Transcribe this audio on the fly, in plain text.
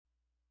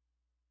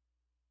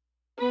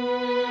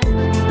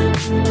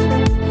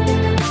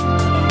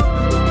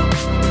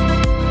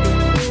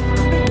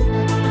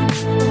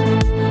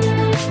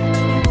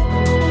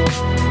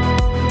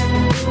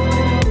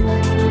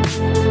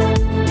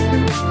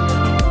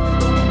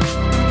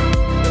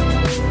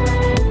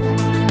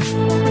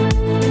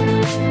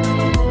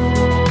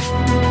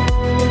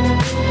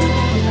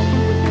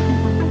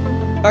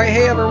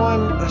Hey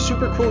everyone,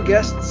 super cool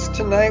guests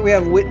tonight. We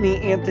have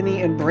Whitney,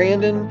 Anthony, and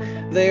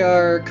Brandon. They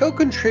are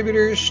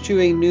co-contributors to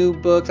a new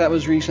book that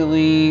was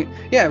recently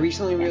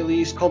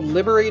released called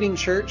Liberating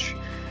Church,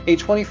 a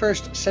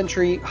 21st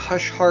Century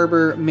Hush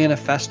Harbor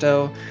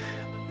Manifesto.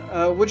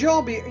 Would you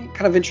all be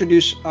kind of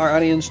introduce our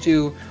audience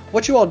to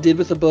what you all did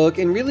with the book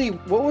and really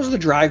what was the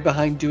drive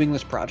behind doing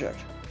this project?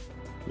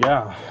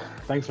 Yeah,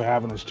 thanks for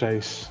having us,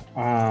 Chase.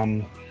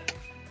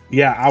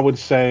 I would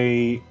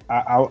say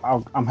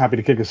I'm happy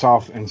to kick us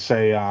off and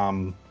say,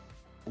 why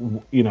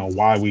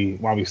we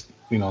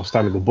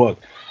started the book.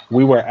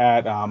 We were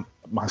at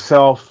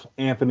myself,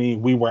 Anthony.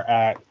 We were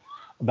at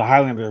the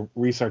Highlander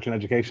Research and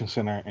Education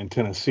Center in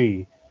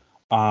Tennessee.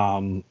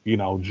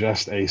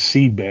 Just a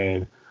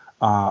seedbed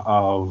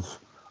of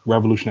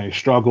revolutionary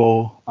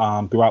struggle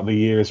throughout the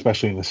years,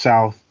 especially in the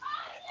South,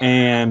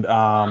 and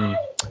at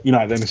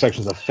the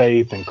intersections of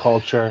faith and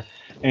culture.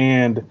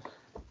 And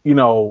we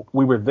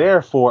were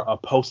there for a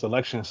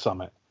post-election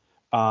summit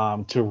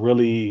to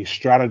really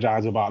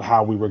strategize about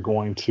how we were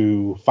going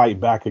to fight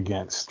back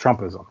against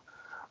Trumpism.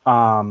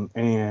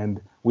 And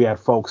we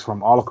had folks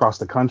from all across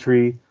the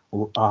country,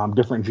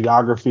 different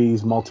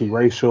geographies,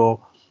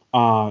 multiracial.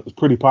 It's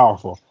pretty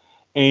powerful.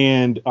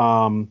 And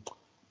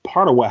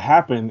part of what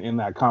happened in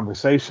that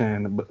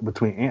conversation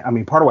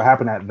part of what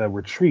happened at the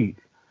retreat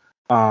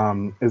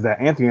is that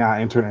Anthony and I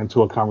entered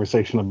into a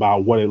conversation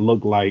about what it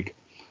looked like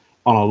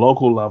on a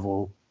local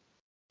level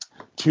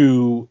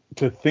to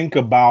think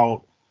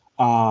about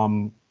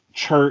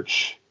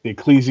church, the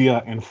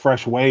ecclesia, in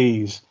fresh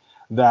ways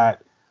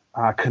that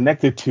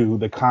connected to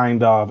the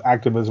kind of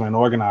activism and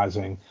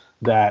organizing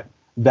that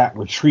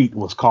retreat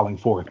was calling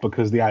forth.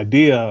 Because the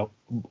idea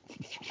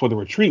for the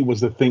retreat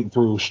was to think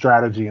through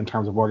strategy in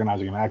terms of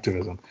organizing and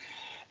activism.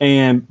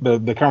 And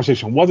the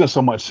conversation wasn't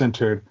so much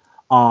centered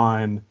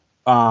on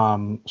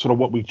sort of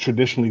what we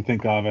traditionally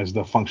think of as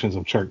the functions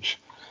of church.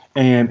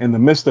 And in the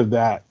midst of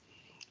that,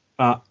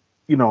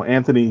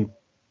 Anthony,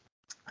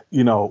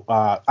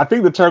 I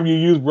think the term you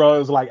used,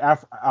 bro, is like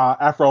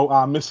Afro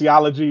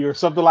missiology or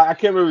something like. I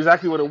can't remember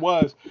exactly what it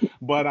was,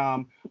 but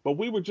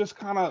we were just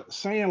kind of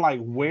saying, like,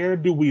 where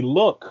do we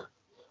look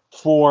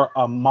for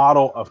a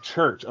model of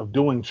church, of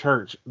doing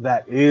church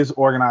that is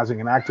organizing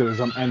and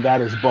activism, and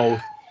that is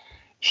both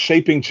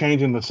shaping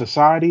change in the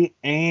society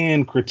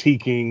and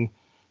critiquing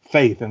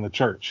faith in the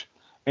church.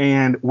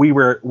 And we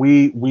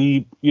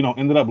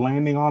ended up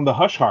landing on the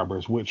Hush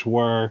Harbors, which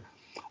were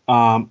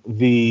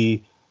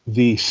the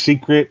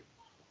secret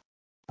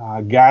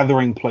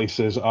gathering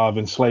places of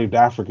enslaved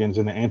Africans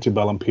in the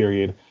antebellum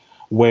period,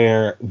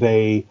 where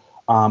they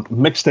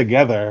mixed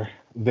together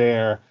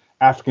their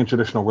African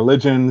traditional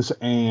religions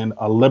and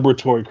a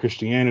liberatory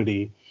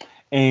Christianity,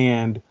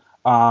 and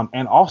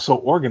also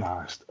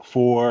organized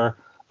for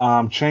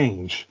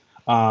change.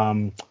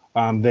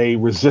 They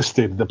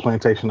resisted the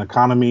plantation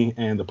economy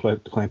and the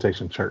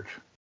plantation church.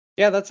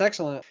 Yeah, that's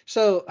excellent.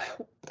 So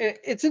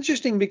it's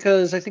interesting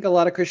because I think a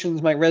lot of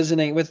Christians might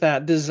resonate with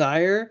that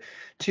desire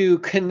to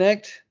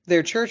connect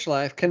their church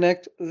life,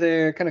 connect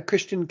their kind of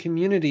Christian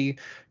community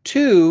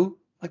to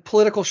like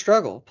political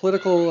struggle,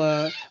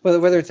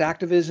 whether it's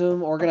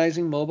activism,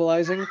 organizing,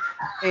 mobilizing.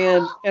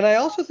 And I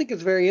also think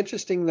it's very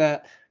interesting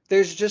that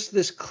there's just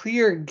this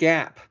clear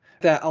gap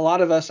that a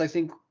lot of us, I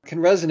think, can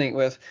resonate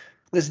with.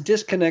 This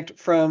disconnect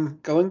from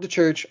going to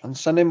church on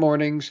Sunday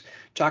mornings,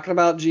 talking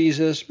about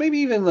Jesus, maybe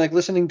even like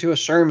listening to a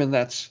sermon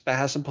that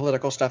has some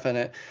political stuff in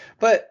it.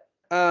 But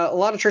a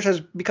lot of church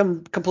has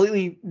become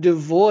completely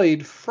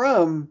devoid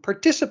from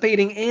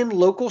participating in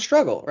local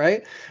struggle,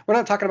 right? We're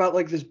not talking about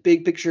like this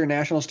big picture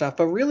national stuff,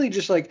 but really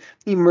just like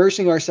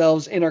immersing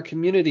ourselves in our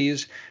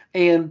communities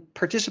and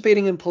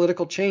participating in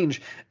political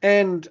change.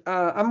 And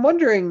I'm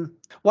wondering,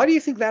 why do you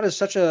think that is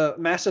such a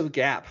massive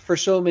gap for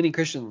so many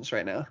Christians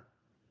right now?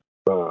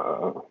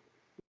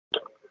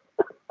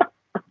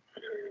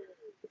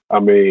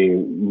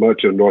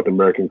 Much of North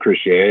American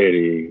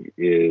Christianity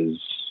is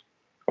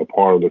a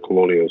part of the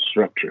colonial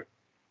structure,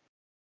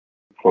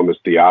 from its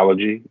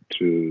theology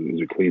to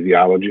its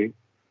ecclesiology,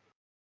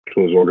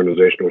 to its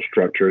organizational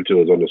structure, to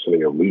its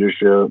understanding of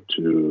leadership,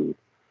 to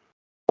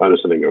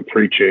understanding of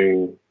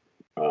preaching.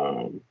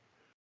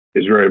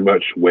 Is very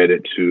much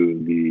wedded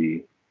to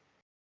the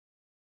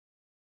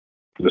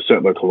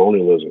settler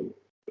colonialism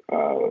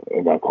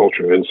of our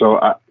culture. And so,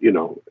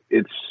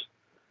 it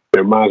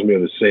reminds me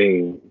of the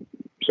saying,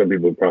 some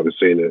people have probably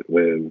seen it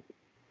when,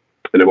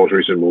 in the most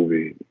recent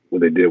movie,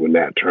 what they did with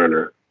Nat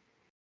Turner.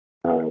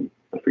 I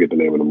forget the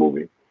name of the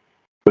movie,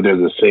 but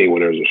there's a scene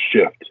when there's a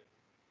shift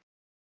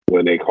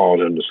when they called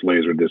them the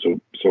slaves, or this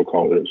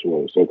so-called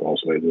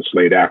slaves. The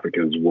enslaved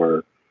Africans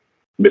were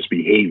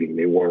misbehaving.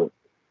 They weren't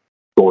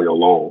going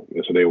along.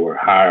 And so they would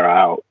hire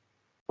out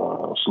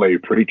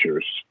slave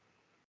preachers,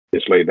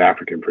 enslaved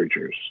African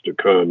preachers, to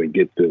come and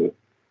get the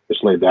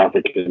enslaved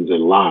Africans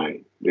in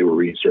line. They would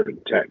read certain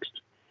text.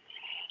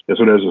 And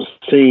so there's a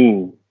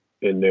scene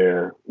in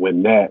there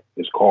when Nat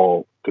is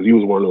called, because he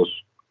was one of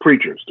those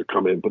preachers to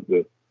come in and put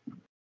the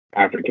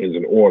Africans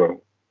in order.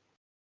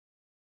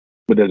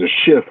 But there's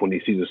a shift when he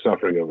sees the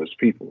suffering of his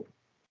people.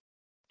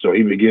 So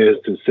he begins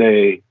to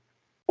say,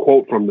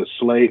 quote from the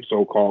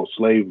so-called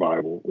slave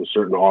Bible, with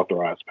certain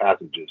authorized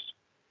passages,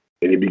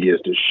 and he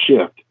begins to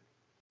shift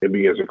and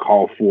begins to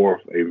call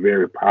forth a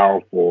very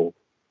powerful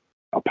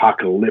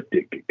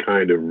apocalyptic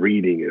kind of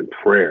reading and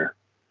prayer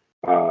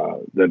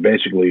that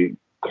basically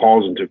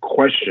calls into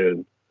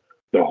question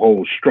the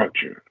whole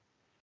structure.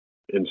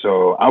 And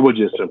so I would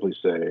just simply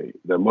say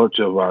that much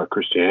of our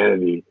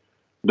Christianity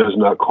does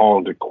not call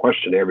into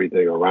question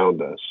everything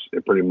around us.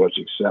 It pretty much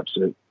accepts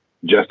it,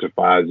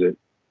 justifies it,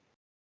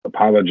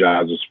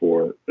 apologizes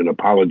for it, an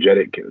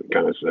apologetic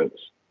kind of sense.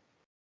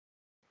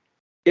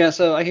 Yeah,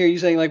 so I hear you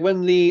saying, like,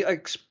 when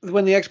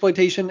the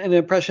exploitation and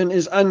oppression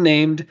is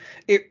unnamed,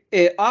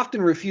 it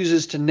often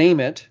refuses to name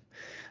it,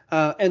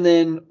 and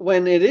then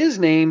when it is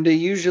named, it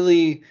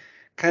usually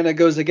kind of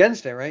goes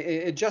against it, right?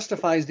 It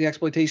justifies the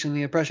exploitation and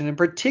the oppression, and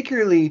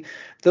particularly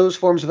those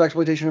forms of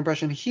exploitation and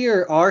oppression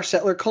here are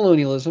settler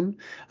colonialism.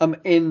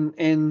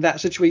 In that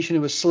situation, it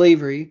was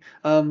slavery,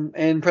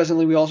 and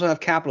presently we also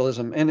have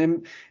capitalism.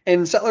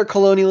 And settler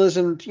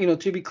colonialism,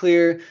 to be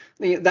clear,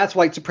 that's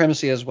white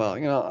supremacy as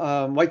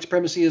well. White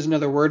supremacy is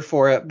another word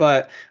for it,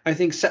 but I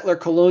think settler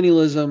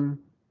colonialism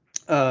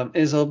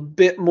is a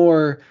bit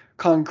more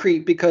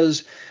concrete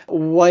because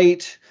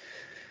white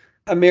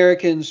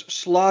Americans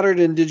slaughtered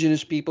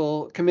indigenous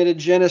people, committed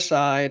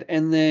genocide,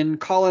 and then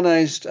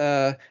colonized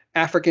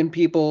African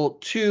people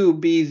to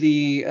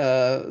be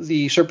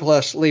the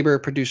surplus labor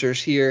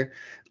producers here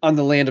on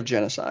the land of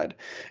genocide.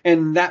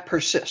 And that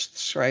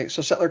persists, right?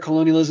 So settler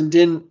colonialism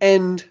didn't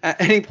end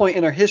at any point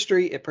in our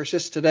history. It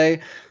persists today.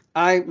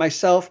 I'm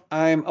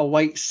a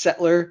white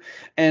settler,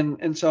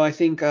 and so I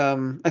think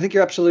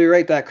you're absolutely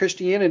right that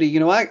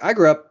Christianity. I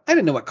grew up, I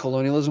didn't know what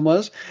colonialism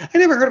was. I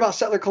never heard about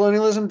settler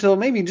colonialism until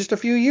maybe just a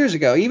few years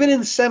ago, even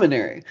in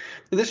seminary.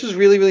 And this is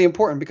really, really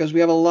important because we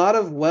have a lot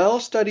of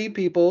well-studied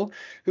people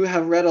who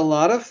have read a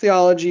lot of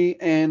theology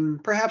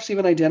and perhaps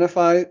even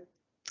identify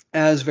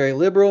as very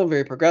liberal,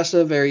 very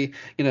progressive, very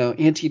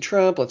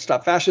anti-Trump. Let's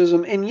stop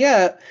fascism, and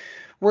yet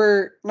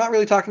we're not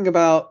really talking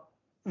about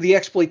the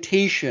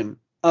exploitation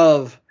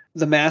of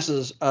the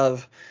masses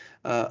of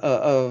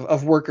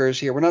workers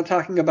here. We're not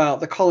talking about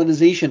the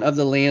colonization of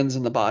the lands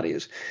and the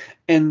bodies.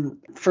 And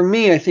for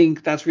me, I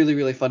think that's really,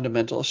 really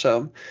fundamental.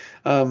 So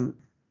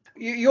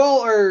you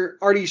all are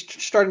already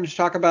starting to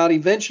talk about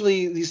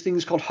eventually these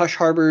things called hush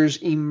harbors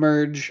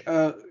emerge.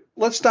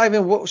 Let's dive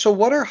in. So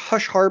what are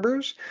hush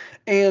harbors,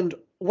 and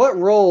what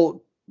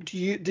role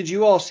did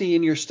you all see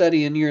in your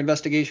study and your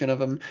investigation of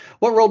them?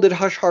 What role did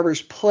hush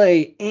harbors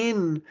play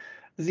in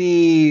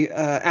the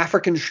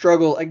African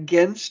struggle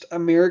against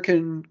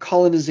American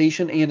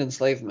colonization and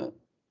enslavement?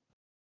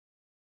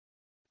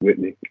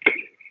 Whitney.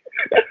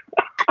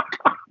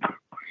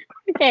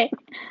 Okay.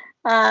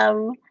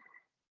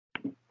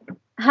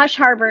 Hush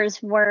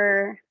harbors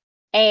were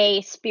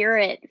a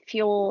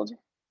spirit-fueled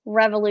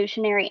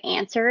revolutionary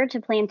answer to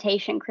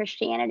plantation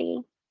Christianity.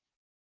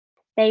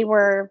 They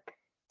were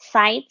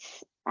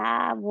sites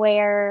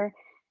where,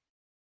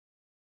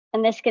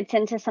 and this gets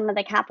into some of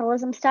the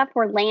capitalism stuff,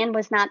 where land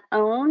was not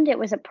owned, it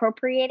was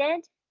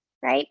appropriated,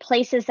 right?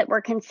 Places that were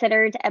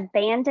considered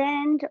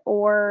abandoned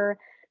or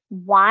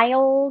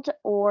wild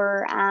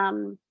or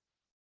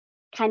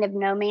kind of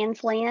no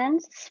man's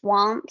land,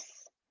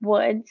 swamps,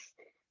 woods.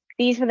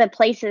 These were the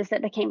places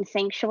that became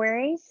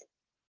sanctuaries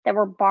that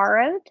were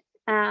borrowed.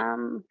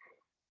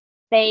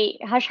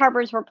 Hush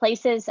harbors were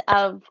places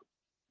of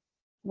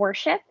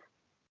worship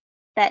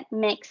that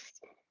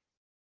mixed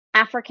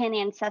African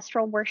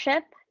ancestral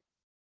worship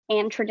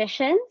and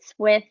traditions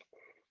with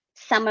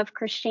some of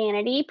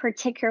Christianity,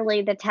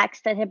 particularly the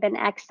texts that had been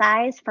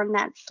excised from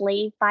that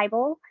slave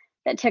Bible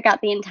that took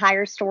out the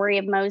entire story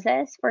of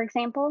Moses, for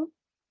example.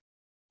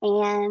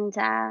 And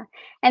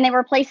they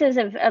were places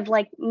of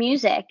like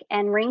music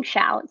and ring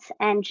shouts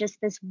and just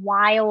this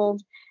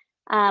wild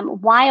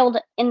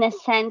in the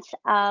sense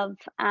of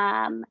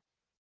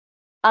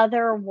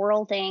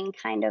otherworlding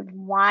kind of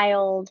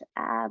wild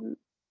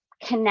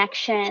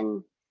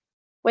connection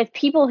with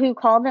people who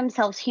called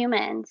themselves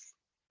humans,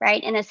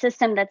 right? In a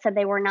system that said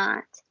they were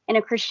not, in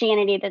a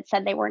Christianity that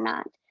said they were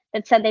not,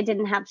 that said they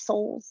didn't have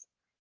souls,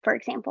 for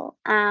example.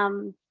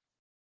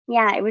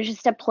 It was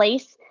just a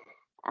place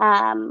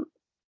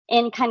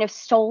in kind of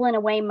stolen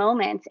away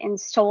moments, in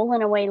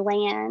stolen away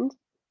land,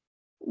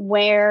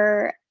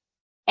 where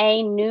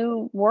a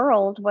new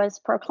world was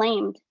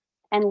proclaimed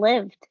and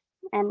lived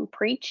and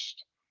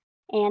preached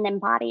and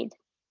embodied.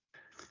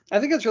 I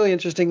think it's really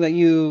interesting that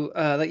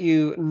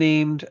you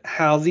named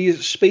how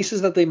these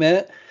spaces that they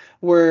met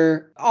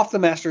were off the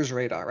master's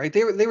radar, right?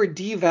 They were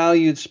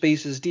devalued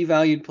spaces,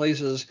 devalued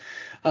places,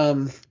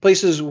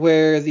 places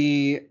where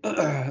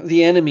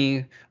the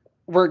enemy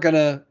weren't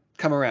gonna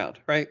come around,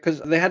 right? Because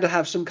they had to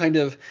have some kind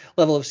of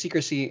level of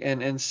secrecy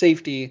and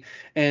safety,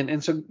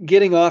 and so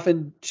getting off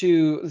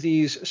into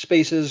these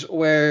spaces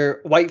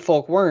where white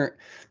folk weren't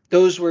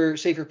those were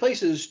safer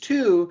places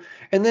too.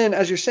 And then,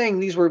 as you're saying,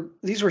 these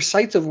were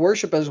sites of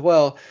worship as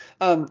well.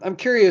 I'm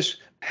curious,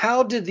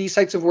 how did these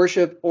sites of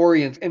worship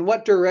orient? In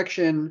what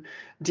direction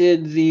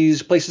did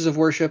these places of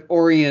worship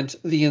orient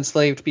the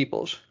enslaved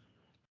peoples?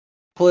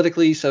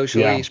 Politically, Yeah,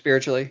 socially,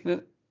 spiritually?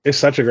 it's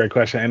such a great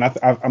question, and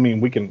I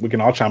mean, we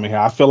can all chime in here.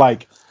 I feel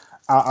like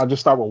I'll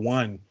just start with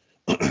one.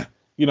 It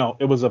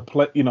was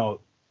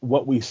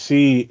what we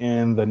see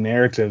in the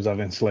narratives of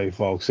enslaved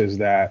folks is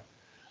that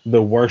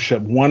the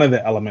worship, one of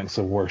the elements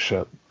of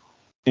worship,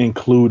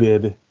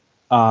 included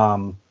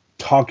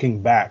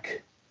talking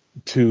back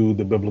to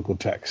the biblical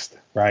text,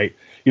 right?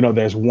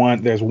 There's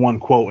one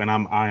quote, and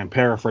I am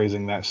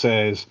paraphrasing, that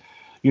says,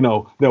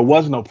 there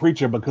was no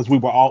preacher because we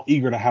were all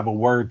eager to have a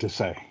word to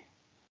say,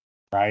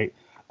 right?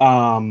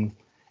 Um,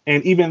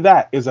 and even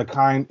that is a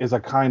kind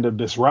of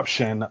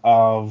disruption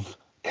of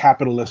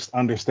capitalist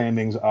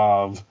understandings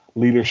of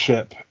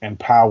leadership and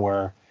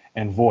power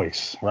and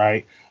voice,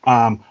 right?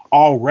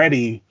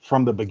 Already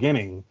from the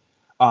beginning,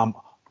 um,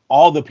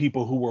 all the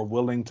people who were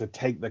willing to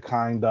take the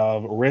kind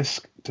of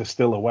risk to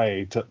steal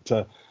away,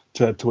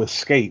 to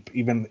escape,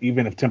 even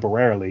if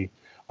temporarily,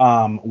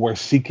 were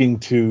seeking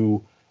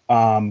to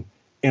um,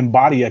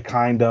 embody a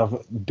kind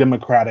of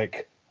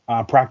democratic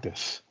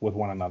practice with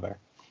one another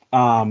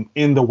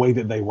in the way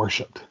that they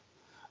worshipped.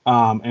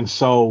 And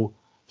so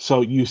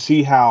you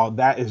see how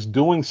that is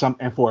doing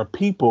something for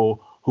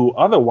people who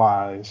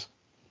otherwise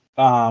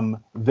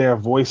their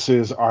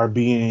voices are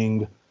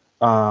being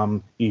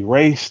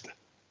erased,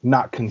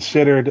 not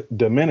considered,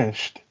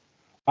 diminished.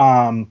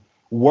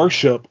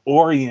 Worship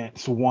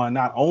orients one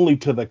not only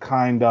to the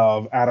kind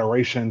of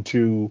adoration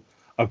to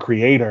a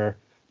creator,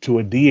 to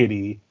a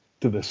deity,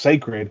 to the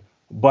sacred,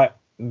 but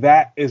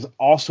that is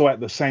also at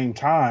the same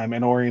time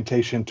an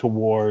orientation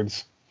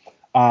towards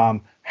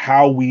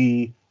how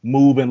we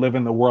move and live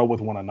in the world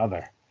with one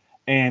another,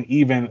 and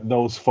even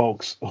those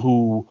folks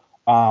who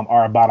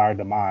are about our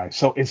demise.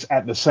 So it's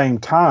at the same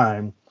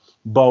time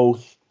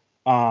both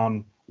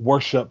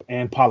worship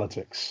and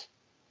politics,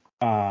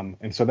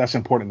 and so that's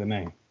important to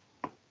name.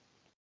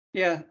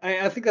 Yeah,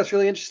 I think that's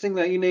really interesting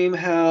that you name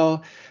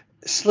how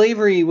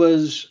slavery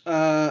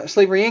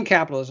and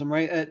capitalism,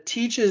 right? It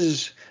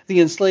teaches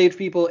the enslaved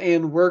people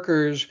and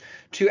workers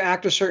to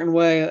act a certain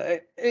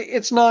way.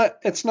 It's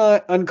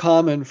not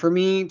uncommon for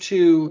me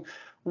to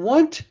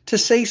want to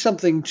say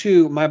something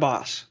to my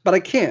boss, but I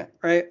can't,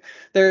 right?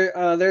 There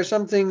are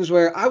some things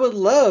where I would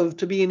love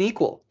to be an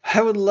equal.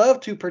 I would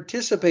love to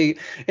participate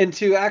and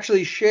to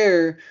actually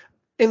share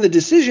in the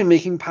decision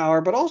making power,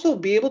 but also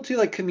be able to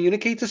like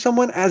communicate to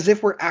someone as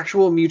if we're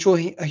actual mutual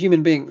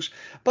human beings.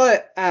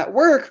 But at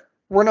work,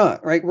 we're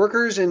not, right?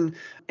 Workers and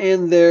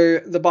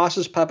the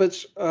boss's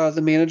puppets,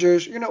 the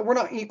managers, we're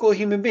not equal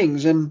human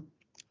beings. And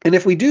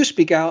if we do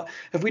speak out,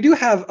 if we do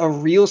have a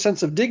real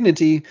sense of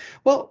dignity,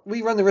 well,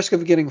 we run the risk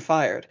of getting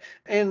fired.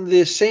 And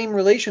the same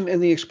relation in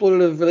the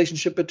exploitative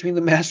relationship between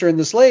the master and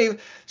the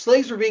slave,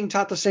 slaves were being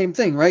taught the same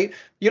thing, right?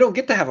 You don't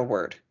get to have a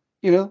word.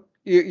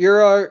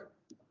 You're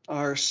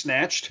our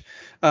snatched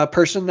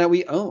person that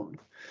we own.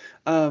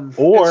 And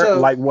Or so,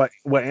 like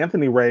what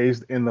Anthony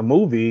raised in the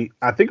movie,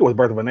 I think it was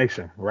Birth of a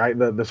Nation, right?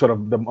 The sort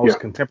of the Yeah. most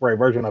contemporary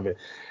version of it.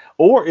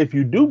 Or if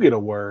you do get a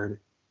word,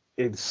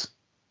 it's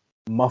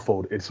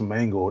muffled, it's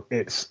mangled,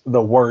 it's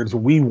the words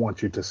we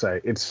want you to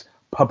say. It's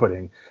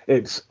puppeting.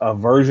 It's a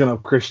version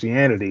of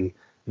Christianity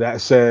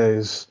that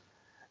says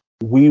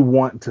we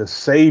want to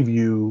save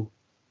you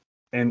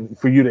and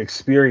for you to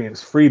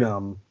experience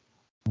freedom,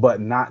 but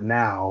not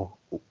now,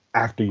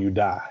 after you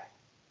die.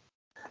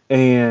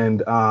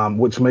 And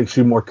which makes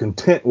you more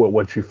content with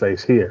what you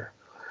face here.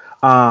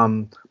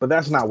 But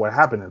that's not what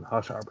happened in the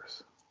Hush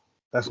Harbors.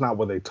 That's not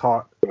what they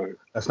taught. Right.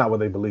 That's not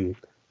what they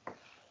believed.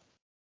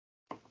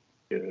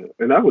 Yeah.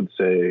 And I would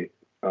say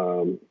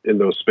in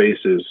those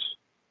spaces,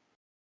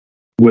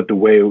 with the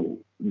way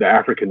the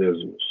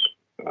Africanisms,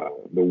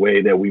 the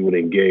way that we would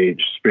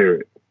engage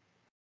spirit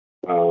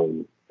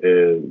and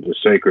the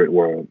sacred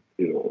world,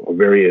 a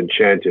very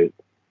enchanted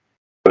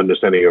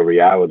understanding of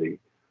reality.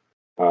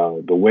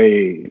 The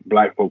way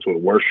Black folks would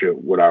worship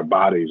with our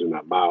bodies and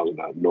our mouths and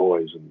our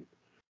noise and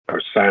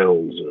our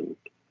sounds, and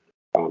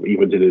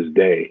even to this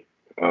day,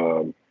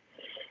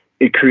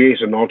 it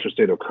creates an altered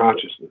state of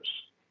consciousness.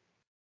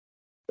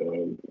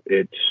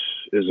 It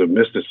is a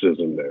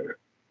mysticism there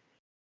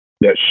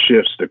that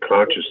shifts the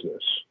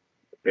consciousness.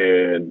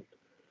 And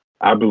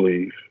I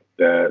believe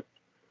that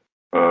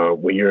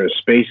when you're in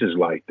spaces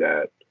like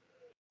that,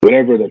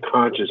 whatever the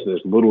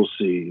consciousness, little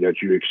c,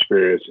 that you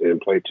experience in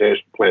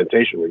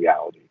plantation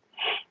reality,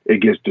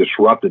 it gets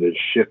disrupted and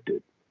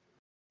shifted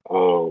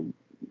to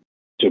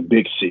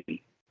big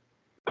C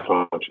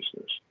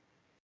consciousness,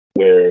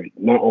 where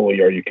not only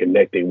are you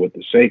connecting with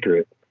the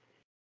sacred,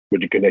 but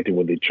you're connecting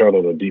with each other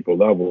on a deeper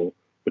level,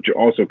 but you're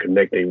also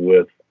connecting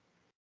with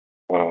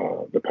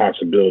the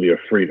possibility of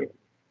freedom.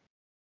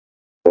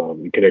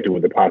 You're connecting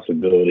with the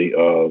possibility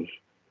of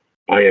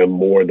I am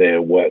more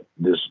than what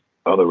this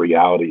other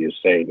reality is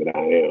saying that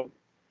I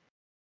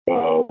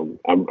am.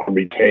 I'm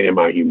retaining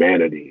my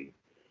humanity.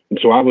 And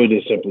so I would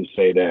just simply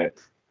say that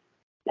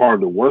part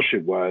of the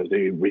worship was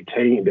they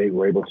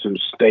were able to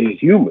stay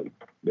human.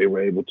 They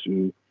were able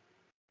to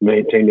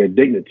maintain their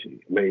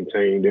dignity,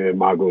 maintain their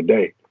imago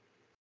Dei,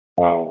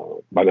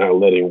 by not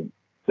letting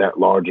that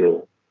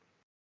larger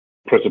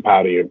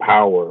principality and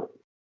power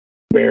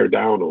bear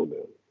down on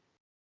them.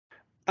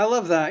 I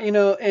love that.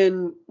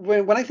 And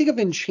when I think of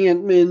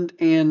enchantment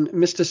and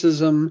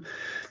mysticism,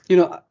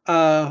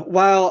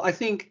 while I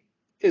think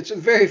it's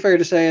very fair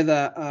to say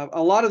that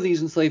a lot of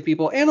these enslaved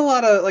people and a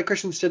lot of like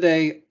Christians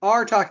today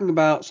are talking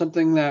about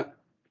something that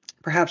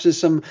perhaps is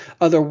some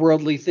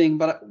otherworldly thing,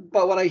 but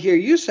what I hear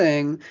you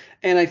saying,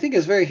 and I think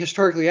is very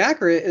historically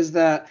accurate, is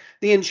that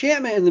the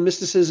enchantment and the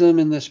mysticism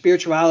and the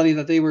spirituality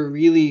that they were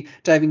really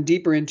diving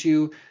deeper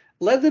into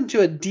led them to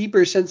a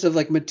deeper sense of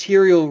like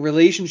material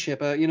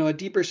relationship, a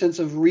deeper sense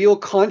of real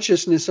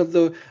consciousness of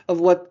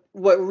what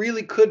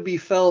really could be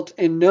felt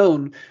and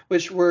known,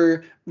 which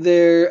were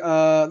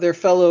their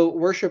fellow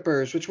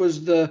worshipers, which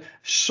was the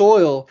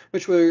soil,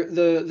 which were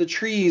the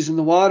trees and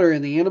the water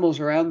and the animals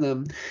around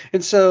them.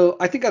 And so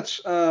I think that's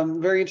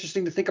very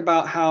interesting to think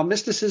about how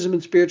mysticism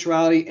and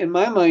spirituality, in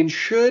my mind,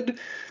 should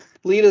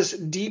lead us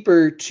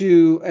deeper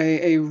to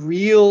a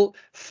real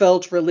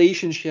felt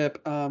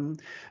relationship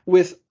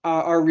with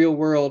our real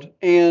world.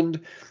 And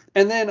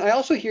then I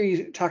also hear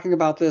you talking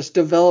about this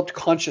developed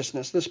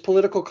consciousness, this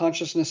political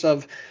consciousness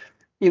of,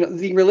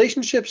 the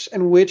relationships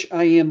in which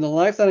I am, the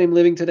life that I'm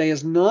living today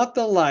is not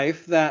the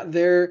life that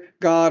their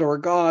God or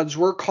gods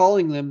were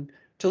calling them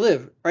to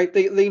live, right?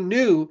 They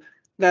knew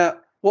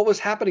that what was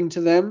happening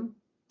to them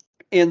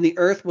and the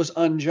earth was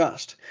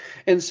unjust.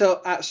 And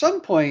so at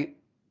some point,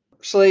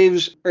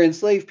 slaves or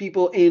enslaved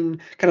people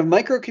in kind of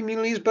micro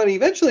communities, but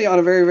eventually on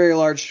a very, very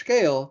large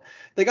scale,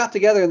 they got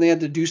together and they had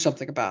to do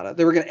something about it.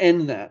 They were going to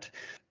end that.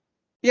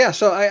 Yeah,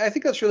 so I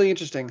think that's really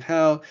interesting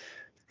how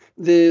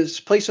this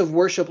place of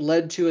worship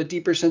led to a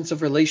deeper sense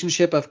of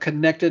relationship, of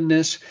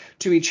connectedness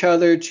to each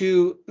other,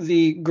 to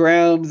the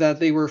ground that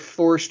they were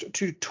forced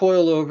to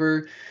toil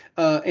over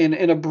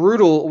in a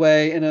brutal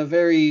way, in a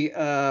very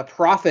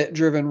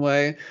profit-driven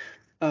way,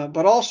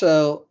 but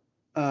also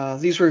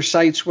these were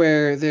sites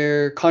where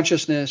their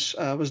consciousness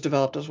was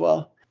developed as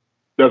well.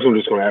 That's what I'm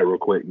just going to add real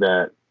quick,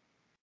 that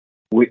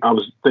I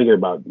was thinking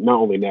about not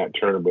only Nat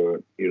Turner,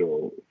 but,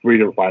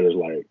 freedom fighters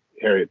like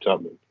Harriet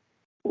Tubman,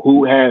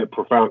 who had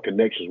profound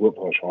connections with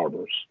Hush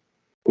Harbors,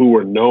 who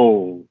were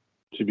known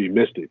to be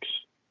mystics,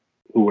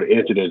 who were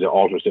entered into the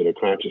altered state of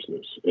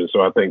consciousness. And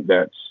so I think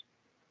that's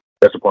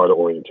a part of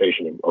the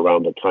orientation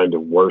around the kind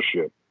of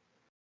worship,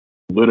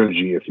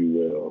 liturgy, if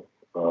you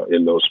will,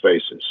 in those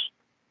spaces.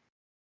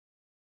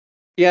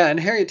 Yeah, and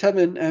Harriet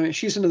Tubman,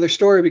 she's another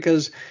story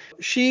because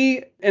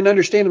she, and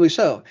understandably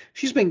so,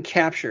 she's been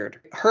captured.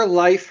 Her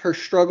life, her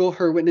struggle,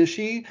 her witness,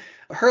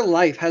 her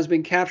life has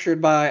been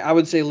captured by, I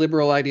would say,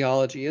 liberal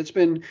ideology. It's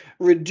been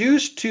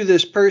reduced to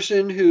this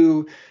person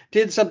who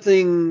did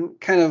something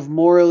kind of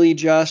morally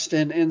just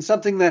and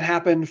something that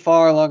happened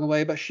far along the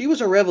way, but she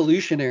was a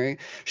revolutionary.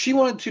 She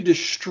wanted to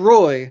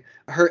destroy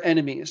her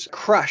enemies,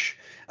 crush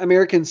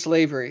American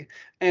slavery.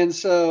 And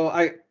so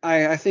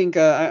I think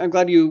I'm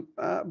glad you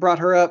brought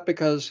her up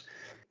because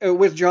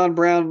with John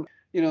Brown,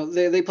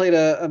 they played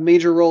a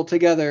major role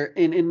together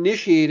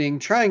in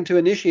trying to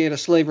initiate a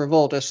slave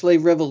revolt, a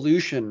slave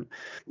revolution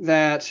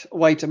that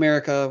white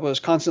America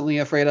was constantly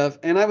afraid of.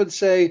 And I would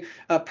say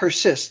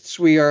persists.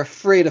 We are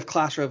afraid of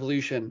class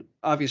revolution,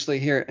 obviously,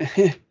 here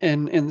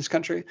in this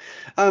country.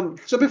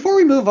 So before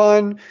we move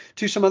on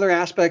to some other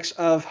aspects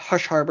of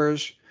Hush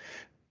Harbors,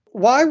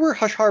 why were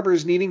Hush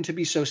Harbors needing to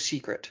be so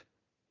secret?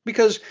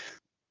 Because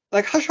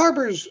like Hush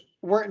Harbors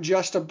weren't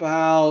just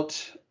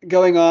about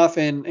going off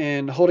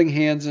and holding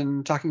hands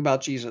and talking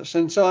about Jesus.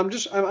 And so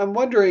I'm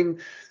wondering,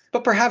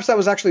 but perhaps that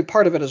was actually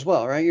part of it as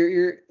well, right?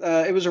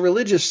 It was a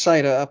religious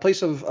site, a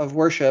place of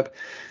worship.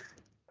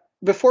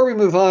 Before we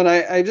move on,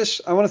 I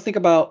want to think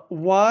about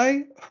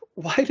why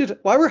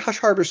were Hush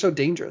Harbors so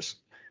dangerous?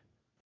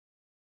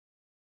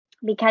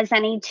 Because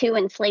any two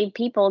enslaved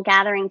people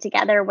gathering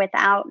together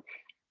without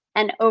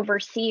an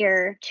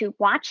overseer to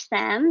watch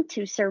them,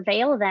 to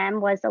surveil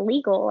them, was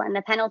illegal, and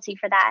the penalty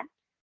for that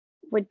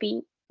would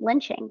be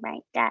lynching,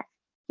 right? Death.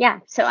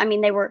 Yeah. So I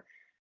mean, they were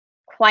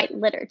quite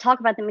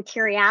talk about the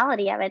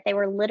materiality of it. They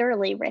were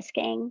literally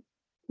risking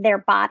their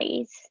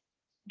bodies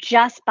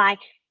just by,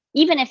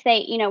 even if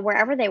they,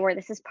 wherever they were.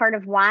 This is part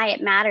of why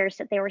it matters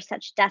that they were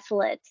such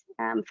desolate,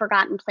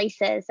 forgotten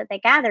places that they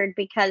gathered,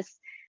 because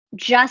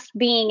just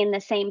being in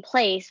the same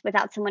place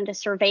without someone to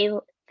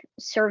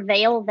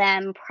surveil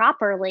them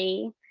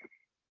properly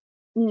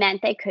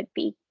meant they could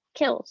be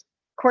killed.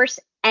 Of course,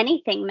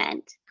 anything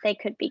meant they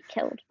could be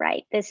killed,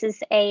 right? This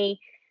is a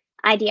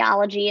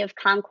ideology of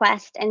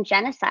conquest and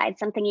genocide,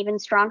 something even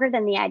stronger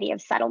than the idea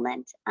of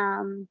settlement.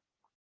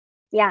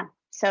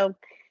 So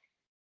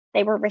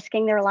they were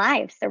risking their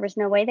lives. There was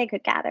no way they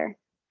could gather.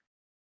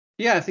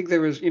 Yeah, I think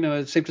there was,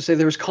 it's safe to say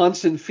there was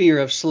constant fear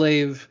of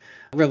slave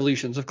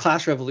revolutions, of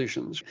class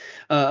revolutions,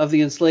 of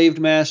the enslaved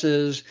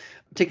masses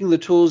taking the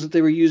tools that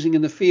they were using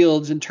in the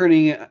fields and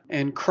turning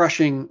and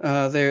crushing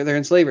their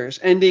enslavers,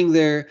 ending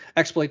their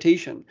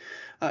exploitation.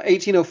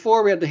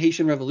 1804, we had the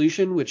Haitian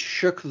Revolution, which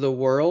shook the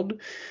world.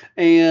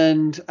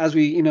 And as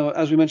we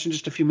mentioned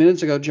just a few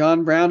minutes ago,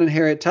 John Brown and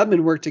Harriet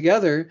Tubman worked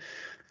together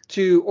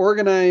to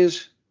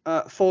organize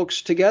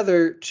folks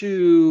together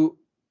to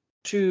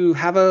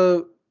have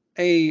a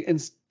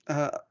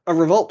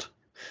revolt.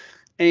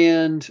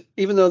 And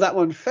even though that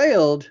one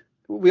failed,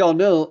 we all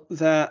know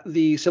that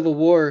the Civil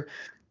War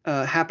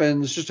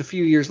happens just a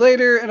few years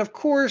later. And of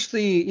course,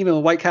 the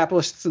white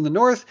capitalists in the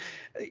North,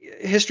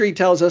 history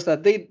tells us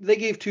that they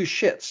gave two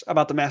shits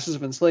about the masses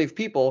of enslaved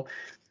people.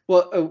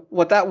 Well,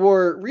 what that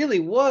war really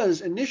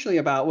was initially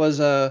about was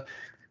a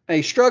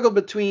struggle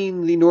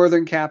between the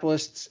Northern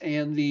capitalists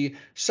and the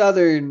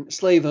Southern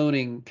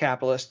slave-owning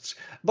capitalists.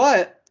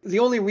 But the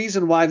only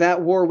reason why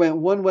that war went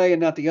one way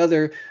and not the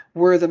other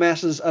were the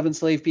masses of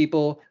enslaved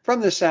people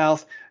from the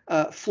South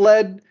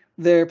fled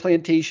their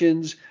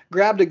plantations,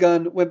 grabbed a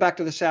gun, went back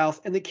to the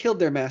South, and they killed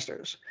their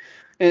masters.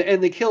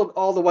 And they killed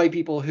all the white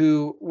people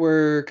who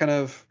were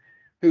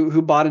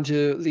who bought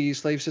into the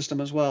slave system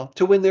as well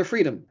to win their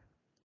freedom.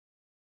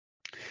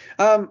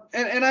 And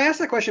I ask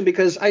that question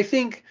because I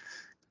think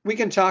we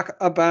can talk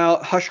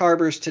about Hush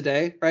Harbors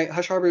today, right?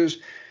 Hush Harbors,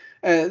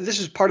 this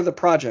is part of the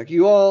project.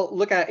 You all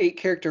look at 8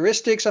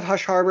 characteristics of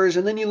Hush Harbors,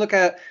 and then you look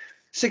at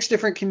 6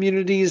 different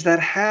communities that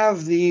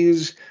have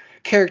these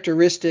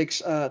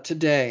characteristics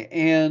today.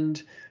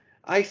 And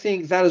I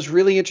think that is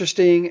really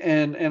interesting.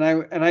 And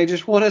I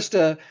just want us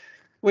to,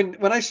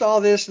 when I saw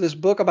this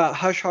book about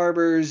Hush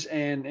Harbors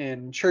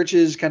and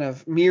churches kind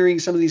of mirroring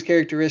some of these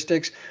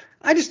characteristics,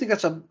 I just think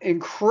that's an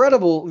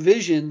incredible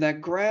vision that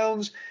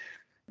grounds,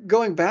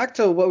 going back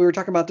to what we were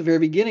talking about at the very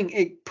beginning,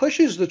 it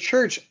pushes the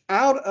church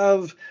out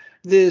of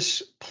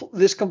this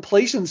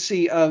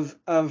complacency of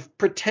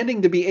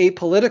pretending to be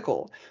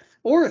apolitical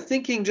or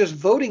thinking just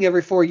voting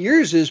every 4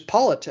 years is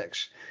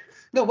politics.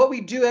 No, what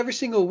we do every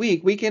single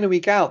week, week in and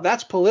week out,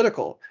 that's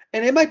political.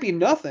 And it might be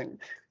nothing,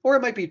 or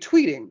it might be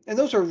tweeting. And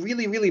those are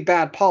really, really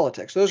bad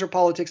politics. Those are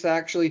politics that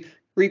actually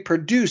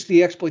reproduce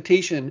the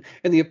exploitation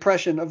and the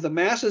oppression of the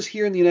masses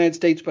here in the United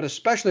States, but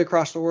especially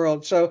across the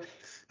world. So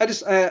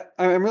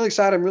I'm really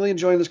excited. I'm really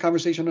enjoying this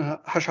conversation on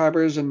Hush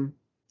Harbors, and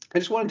I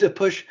just wanted to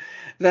push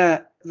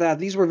that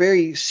these were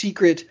very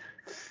secret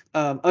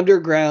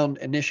underground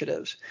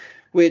initiatives,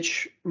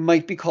 which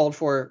might be called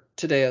for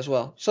today as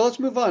well. So let's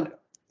move on.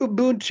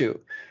 Ubuntu.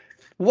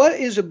 What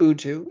is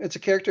Ubuntu? It's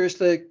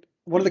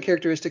one of the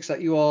characteristics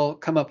that you all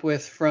come up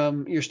with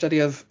from your study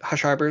of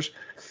Hush Harbors.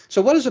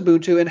 So what is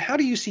Ubuntu, and how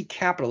do you see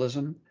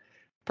capitalism,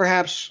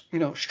 perhaps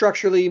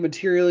structurally,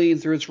 materially,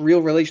 and through its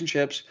real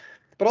relationships,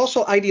 but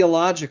also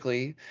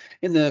ideologically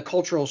in the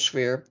cultural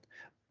sphere?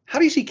 How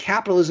do you see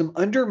capitalism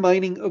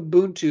undermining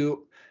Ubuntu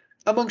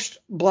amongst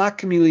Black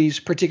communities,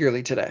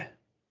 particularly today?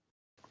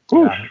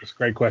 Yeah, that's a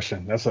great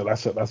question. That's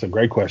a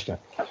great question.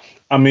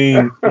 I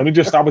mean, let me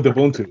just start with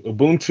Ubuntu.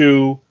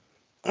 Ubuntu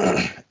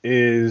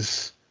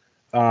is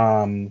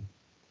an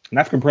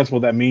African principle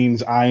that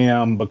means I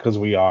am because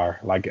we are.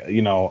 Like,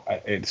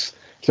 it's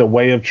a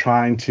way of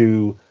trying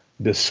to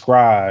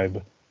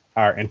describe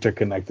our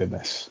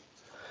interconnectedness,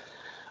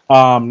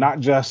 not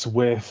just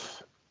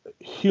with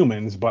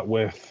humans, but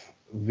with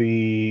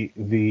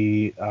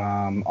the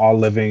all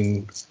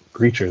living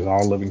creatures,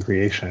 all living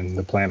creation,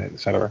 the planet,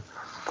 etc.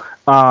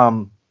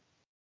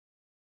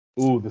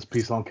 This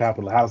piece on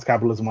capitalism. How does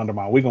capitalism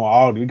undermine? We're gonna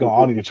all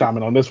need to chime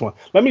in on this one.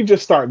 Let me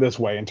just start this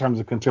way in terms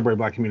of contemporary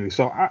Black community.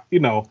 So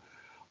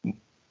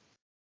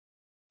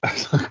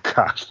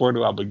gosh, where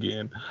do I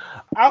begin?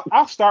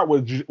 I'll start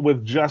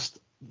with just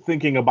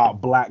thinking about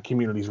Black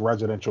communities,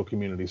 residential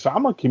communities. So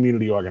I'm a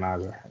community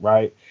organizer,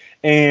 right?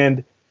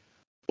 And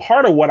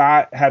part of what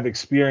I have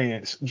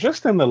experienced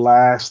just in the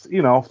last,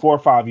 4 or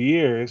 5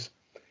 years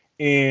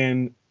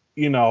in,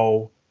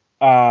 a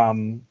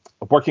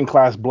working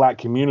class Black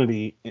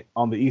community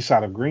on the east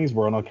side of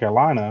Greensboro, North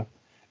Carolina,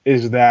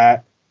 is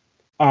that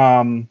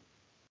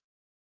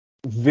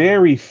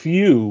very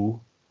few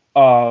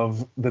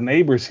of the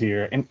neighbors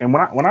here, and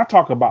when I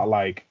talk about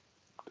like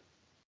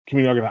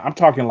community organizing, I'm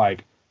talking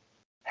like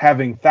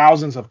having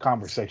thousands of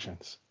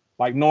conversations,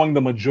 like knowing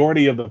the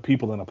majority of the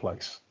people in a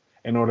place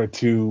in order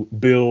to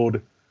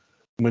build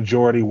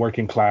majority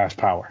working class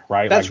power,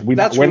 right? We're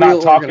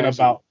not talking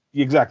about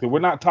exactly. We're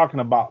not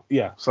talking about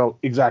So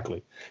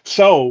exactly.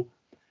 So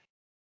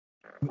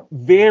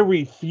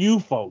very few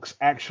folks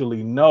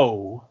actually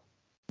know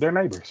their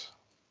neighbors.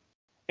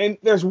 And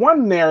there's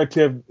one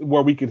narrative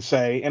where we could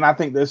say, and I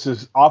think this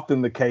is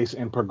often the case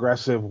in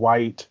progressive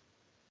white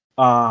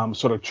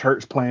sort of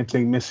church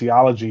planting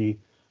missiology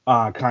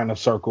kind of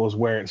circles,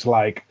 where it's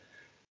like,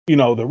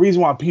 the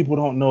reason why people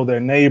don't know their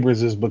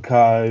neighbors is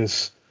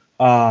because,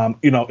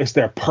 it's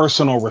their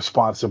personal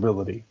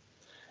responsibility.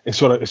 It's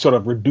sort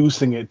of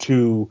reducing it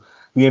to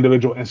the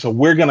individual. And so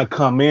we're going to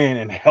come in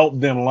and help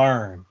them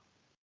learn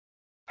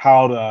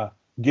how to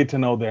get to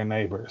know their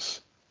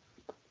neighbors.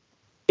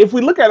 If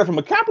we look at it from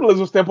a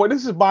capitalism standpoint,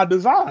 this is by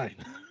design,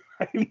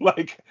 right?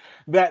 Like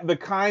that,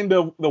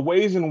 the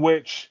ways in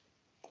which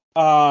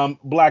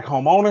black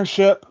home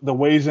ownership, the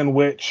ways in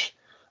which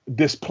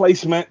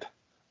displacement,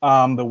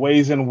 the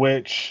ways in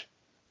which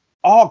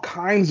all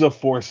kinds of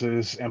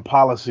forces and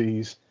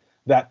policies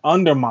that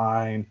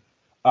undermine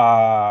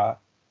uh,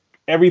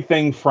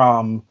 everything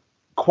from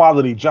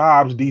quality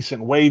jobs,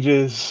 decent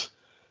wages,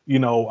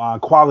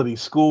 quality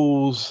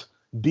schools,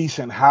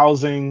 decent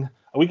housing.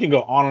 We can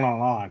go on and on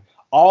and on.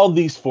 All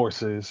these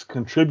forces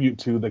contribute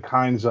to the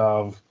kinds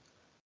of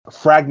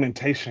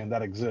fragmentation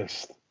that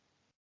exists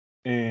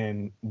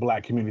in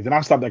black communities. And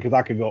I'll stop there because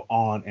I could go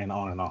on and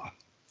on and on.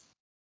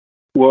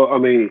 Well, I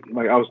mean,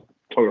 like I was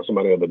talking to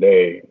somebody the other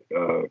day,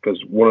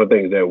 because one of the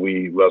things that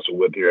we wrestle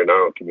with here in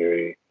our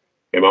community,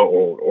 in my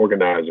own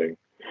organizing,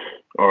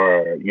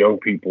 are young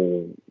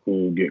people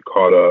who get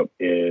caught up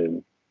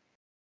in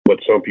what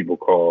some people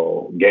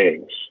call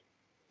gangs,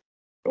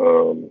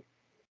 and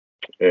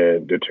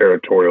the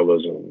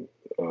territorialism,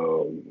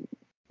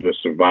 the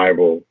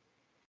survival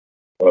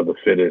of the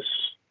fittest.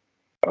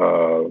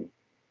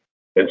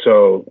 And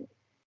so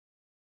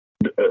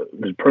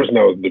the person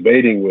I was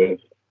debating with,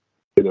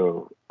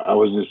 I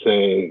was just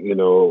saying,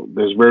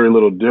 there's very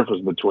little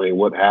difference between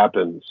what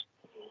happens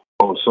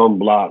on some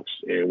blocks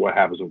and what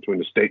happens between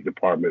the State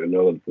Department and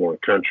another foreign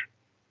country.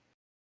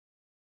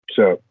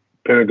 So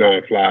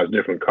Pentagon flies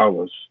different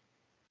colors.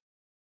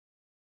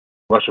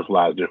 Russia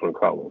flies different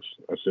colors.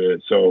 I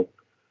said, so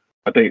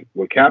I think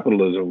with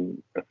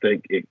capitalism, I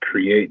think it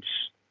creates,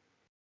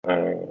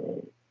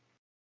 because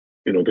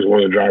one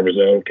of the drivers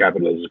of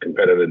capitalism is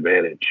competitive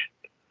advantage.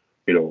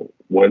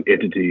 One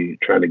entity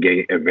trying to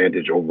gain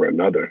advantage over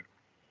another.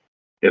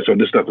 And so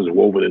this stuff is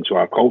woven into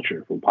our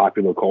culture, from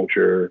popular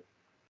culture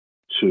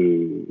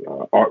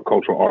to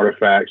cultural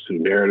artifacts to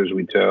narratives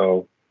we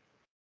tell.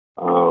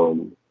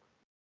 So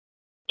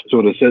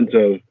the sense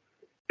of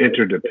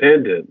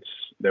interdependence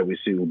that we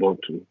see with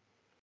Ubuntu,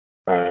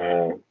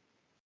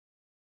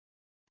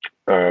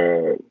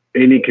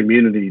 any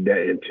community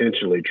that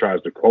intentionally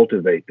tries to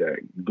cultivate that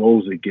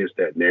goes against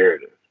that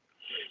narrative.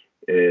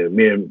 And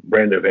me and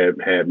Brandon have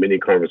had many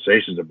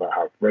conversations about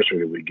how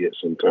frustrated we get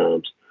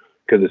sometimes,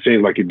 because it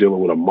seems like you're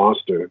dealing with a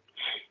monster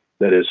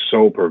that is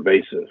so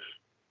pervasive.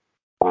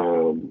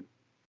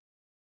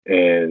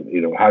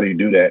 And how do you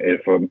do that? And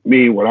for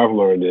me, what I've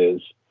learned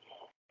is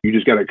you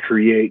just got to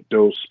create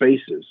those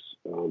spaces,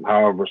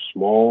 however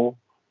small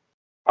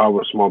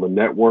the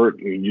network.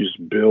 You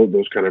just build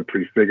those kind of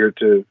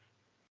prefigurative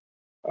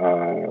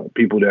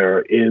people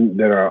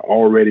that are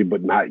already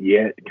but not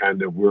yet.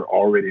 Kind of, we're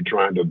already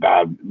trying to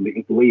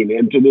lean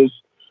into this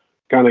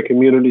kind of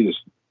community,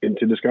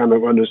 into this kind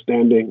of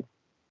understanding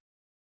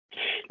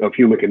of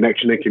human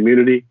connection and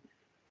community,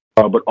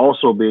 but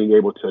also being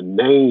able to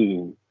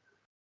name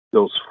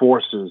those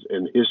forces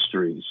and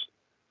histories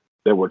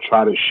that will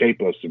try to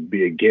shape us to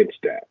be against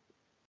that,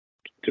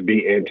 to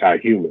be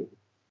anti-human.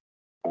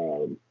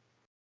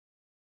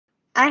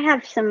 I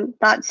have some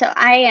thoughts. So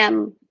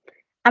I'm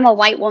a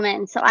white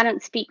woman, so I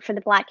don't speak for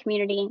the Black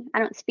community. I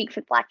don't speak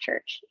for the Black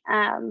church.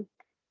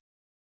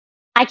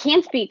 I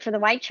can speak for the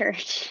white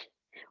church,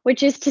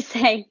 which is to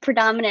say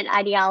predominant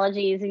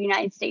ideologies of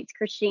United States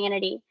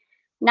Christianity.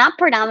 Not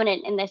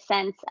predominant in the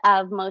sense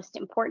of most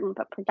important,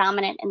 but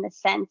predominant in the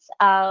sense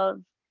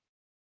of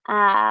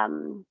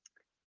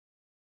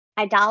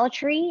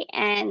idolatry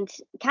and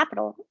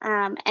capital.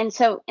 And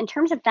so in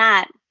terms of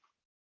that,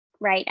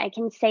 right, I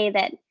can say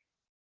that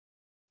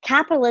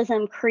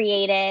capitalism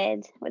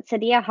created what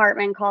Saidiya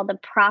Hartman called the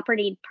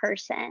propertied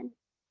person.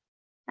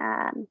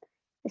 And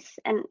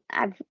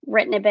I've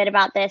written a bit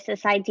about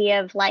this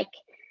idea of like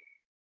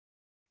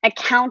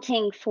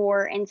accounting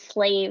for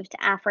enslaved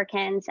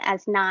Africans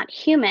as not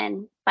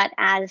human, but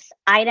as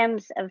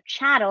items of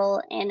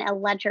chattel in a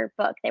ledger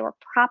book. They were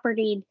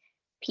propertied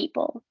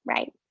people,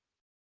 right?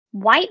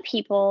 White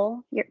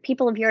people,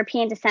 people of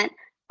European descent,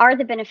 are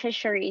the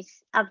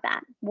beneficiaries of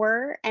that,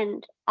 were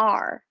and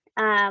are.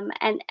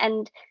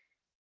 And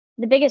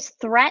the biggest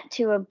threat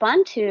to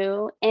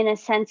Ubuntu, in a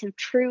sense of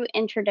true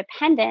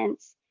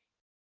interdependence,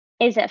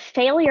 is a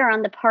failure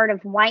on the part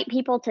of white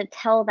people to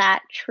tell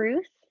that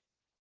truth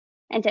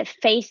and to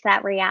face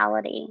that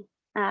reality.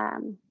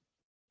 And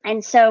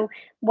so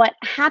what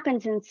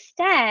happens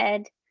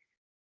instead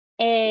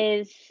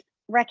is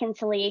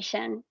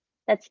reconciliation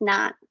that's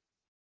not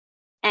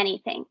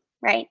anything,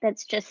 right?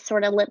 That's just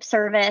sort of lip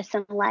service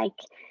and like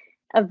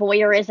a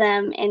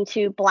voyeurism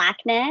into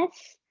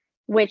Blackness,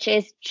 which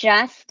is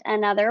just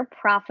another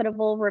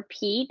profitable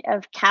repeat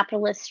of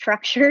capitalist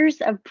structures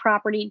of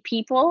propertied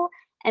people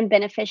and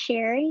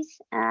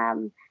beneficiaries.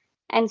 And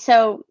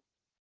so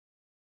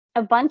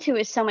Ubuntu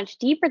is so much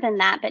deeper than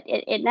that, but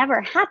it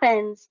never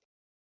happens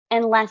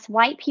unless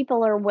white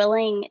people are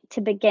willing to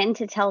begin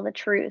to tell the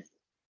truth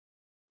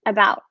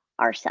about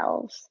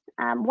ourselves.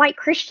 White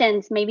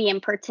Christians, maybe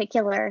in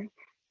particular,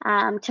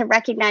 to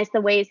recognize the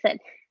ways that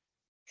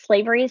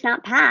slavery is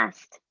not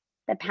past.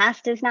 The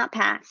past is not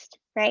past,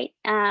 right?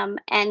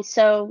 And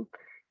so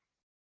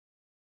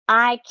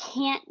I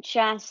can't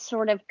just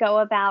sort of go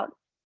about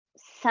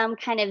some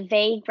kind of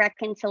vague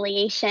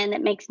reconciliation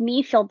that makes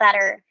me feel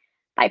better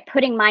by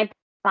putting my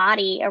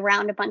body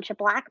around a bunch of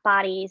Black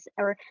bodies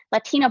or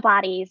Latino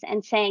bodies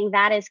and saying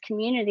that is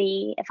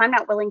community, if I'm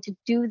not willing to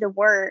do the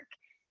work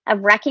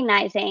of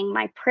recognizing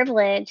my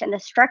privilege and the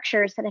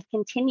structures that have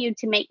continued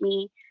to make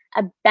me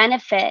a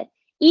benefit,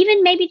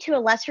 even maybe to a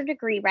lesser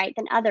degree, right,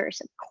 than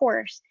others, of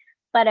course,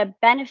 but a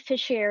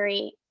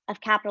beneficiary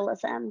of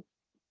capitalism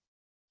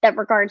that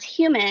regards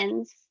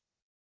humans,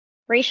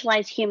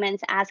 racialized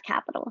humans, as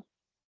capital,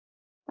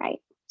 right?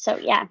 So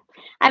yeah,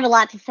 I have a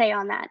lot to say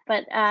on that,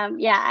 but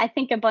yeah, I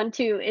think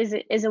Ubuntu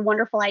is a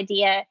wonderful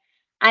idea.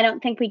 I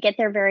don't think we get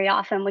there very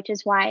often, which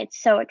is why it's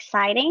so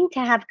exciting to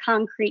have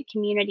concrete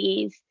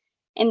communities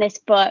in this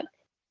book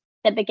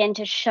that begin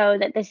to show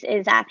that this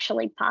is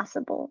actually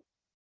possible.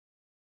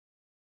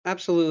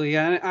 Absolutely.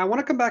 Yeah. And I want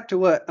to come back to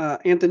what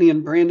Anthony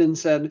and Brandon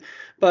said,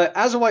 but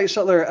as a white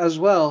settler as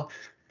well,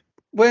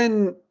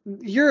 when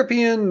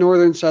European,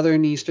 Northern,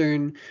 Southern,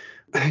 Eastern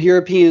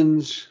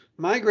Europeans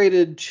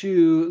migrated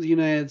to the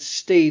United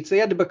States, they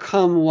had to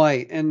become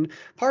white. And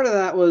part of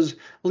that was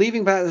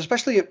leaving back,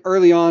 especially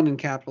early on in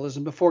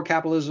capitalism, before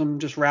capitalism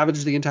just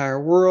ravaged the entire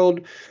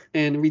world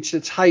and reached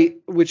its height,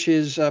 which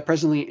is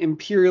presently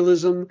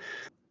imperialism.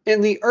 In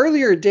the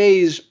earlier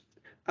days,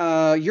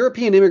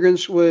 European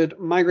immigrants would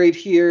migrate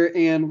here,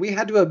 and we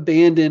had to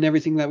abandon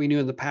everything that we knew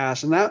in the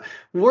past, and that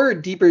were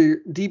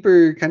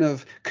deeper kind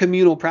of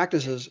communal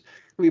practices.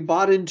 We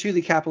bought into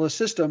the capitalist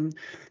system.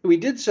 We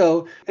did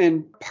so,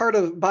 and part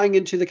of buying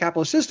into the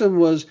capitalist system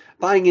was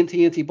buying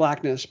into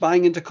anti-blackness,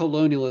 buying into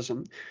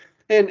colonialism.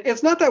 And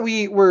it's not that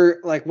we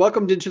were like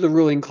welcomed into the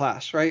ruling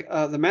class, right?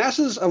 The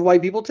masses of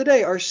white people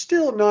today are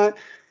still not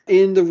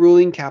in the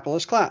ruling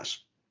capitalist class.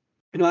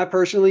 I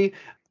personally,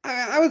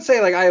 I would say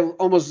like I have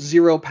almost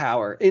zero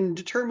power in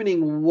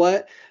determining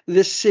what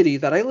this city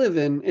that I live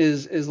in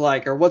is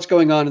like, or what's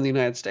going on in the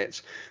United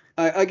States.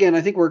 Again,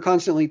 I think we're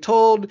constantly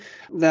told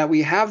that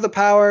we have the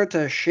power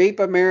to shape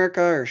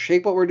America or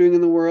shape what we're doing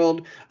in the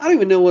world. I don't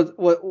even know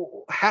what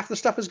half the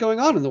stuff is going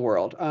on in the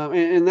world,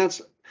 and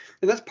that's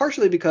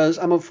partially because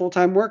I'm a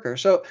full-time worker.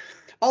 So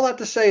all that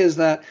to say is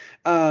that,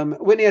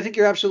 Whitney, I think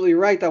you're absolutely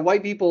right that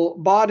white people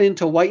bought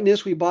into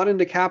whiteness, we bought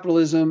into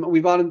capitalism,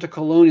 we bought into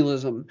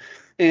colonialism.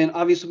 And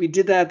obviously we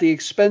did that at the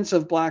expense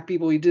of Black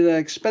people. We did that at the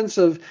expense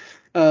of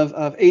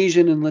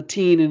Asian and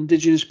Latin and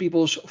indigenous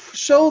peoples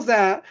so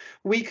that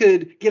we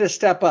could get a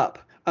step up,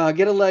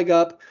 get a leg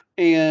up,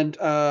 and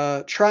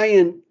try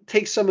and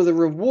take some of the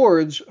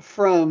rewards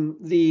from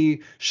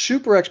the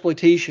super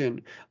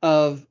exploitation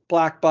of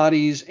Black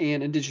bodies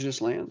and indigenous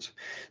lands.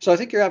 So I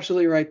think you're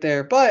absolutely right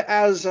there. But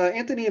as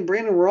Anthony and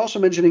Brandon were also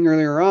mentioning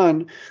earlier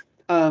on,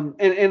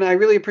 and I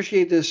really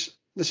appreciate this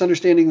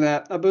understanding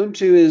that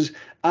Ubuntu is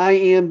I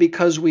am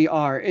because we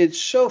are. It's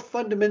so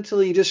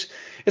fundamentally just,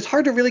 it's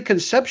hard to really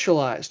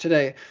conceptualize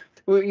today.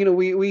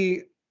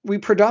 We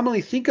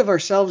predominantly think of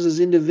ourselves as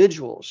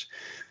individuals.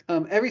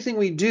 Everything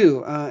we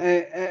do,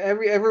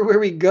 everywhere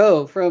we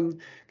go, from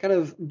kind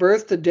of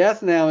birth to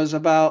death now, is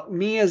about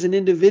me as an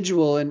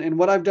individual and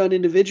what I've done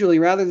individually,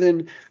 rather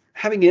than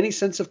having any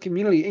sense of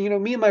community.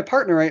 And, me and my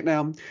partner right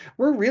now,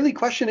 we're really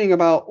questioning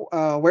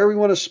about where we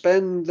want to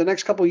spend the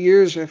next couple of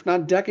years, if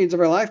not decades of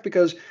our life,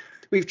 because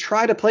we've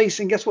tried a place,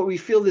 and guess what? We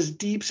feel this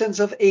deep sense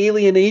of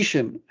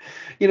alienation.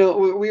 We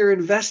are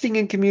investing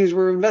in communities,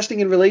 we're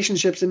investing in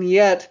relationships, and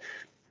yet,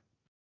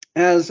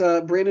 as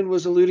Brandon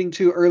was alluding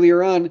to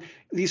earlier on,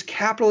 these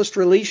capitalist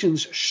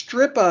relations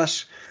strip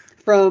us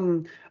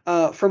from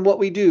what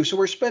we do. So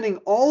we're spending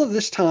all of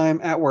this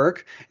time at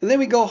work, and then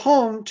we go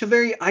home to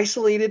very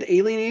isolated,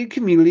 alienated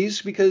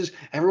communities because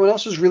everyone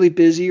else is really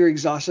busy or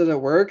exhausted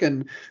at work,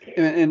 and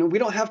we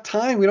don't have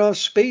time, we don't have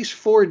space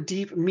for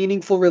deep,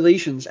 meaningful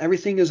relations.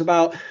 Everything is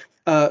about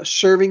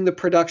serving the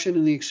production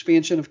and the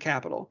expansion of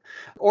capital,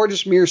 or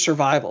just mere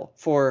survival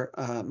for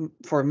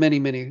many,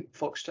 many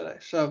folks today.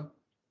 So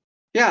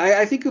yeah,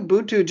 I think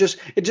Ubuntu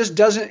just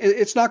doesn't.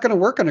 It's not going to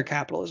work under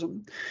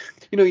capitalism.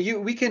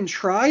 We can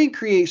try and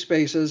create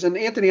spaces. And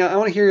Anthony, I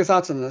want to hear your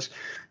thoughts on this.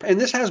 And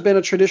this has been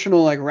a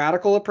traditional, like,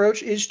 radical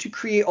approach, is to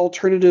create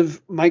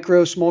alternative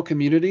micro small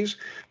communities.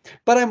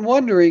 But I'm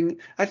wondering,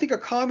 I think a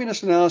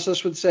communist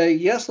analysis would say,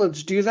 yes,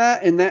 let's do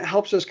that, and that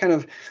helps us kind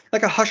of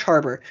like a hush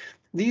harbor.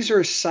 These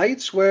are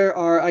sites where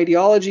our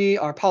ideology,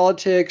 our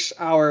politics,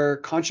 our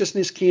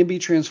consciousness can be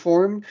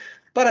transformed.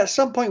 But at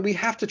some point, we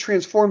have to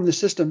transform the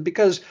system,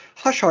 because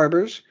hush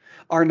harbors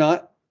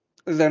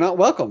they're not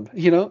welcome,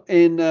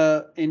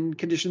 in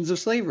conditions of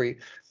slavery.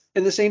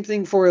 And the same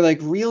thing for like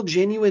real,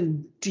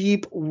 genuine,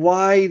 deep,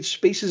 wide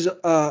spaces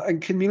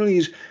and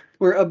communities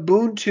where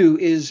Ubuntu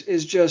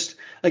is just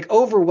like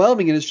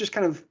overwhelming, and it's just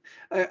kind of,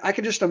 I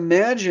can just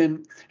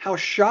imagine how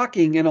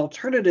shocking and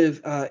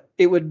alternative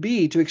it would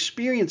be to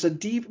experience a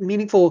deep,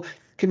 meaningful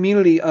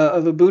community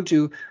of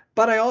Ubuntu.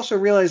 But I also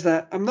realize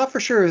that I'm not for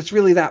sure it's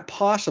really that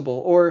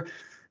possible, or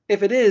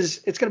if it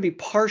is, it's going to be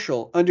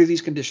partial under these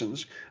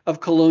conditions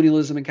of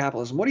colonialism and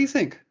capitalism. What do you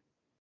think?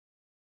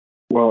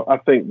 Well, I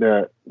think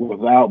that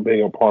without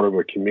being a part of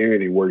a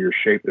community where you're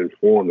shaped and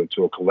formed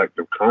into a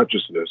collective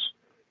consciousness,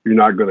 you're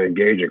not going to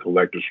engage in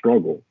collective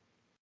struggle.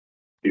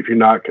 If you're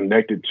not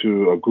connected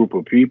to a group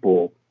of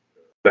people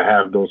that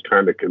have those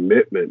kind of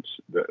commitments,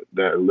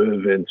 that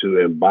live into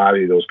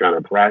embody those kind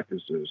of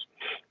practices,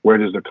 where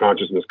does the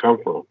consciousness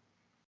come from?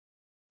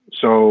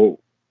 So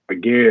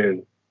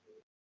again,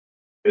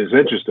 it's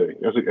interesting.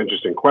 That's an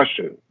interesting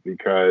question,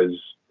 because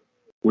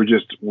we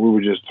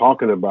were just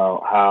talking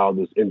about how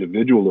this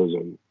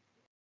individualism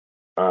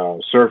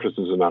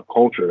surfaces in our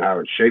culture and how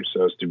it shapes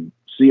us to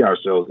see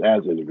ourselves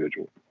as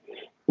individuals,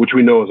 which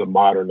we know is a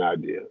modern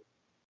idea,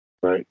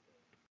 right?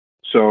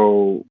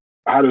 So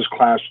how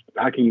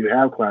can you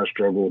have class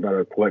struggle without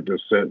a collective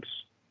sense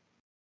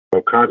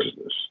of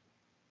consciousness?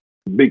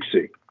 Big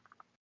C,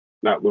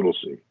 not little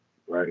c,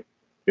 right?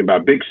 And by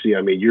big C,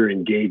 I mean you're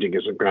engaging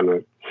in some kind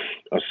of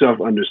a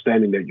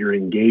self-understanding, that you're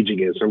engaging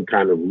in some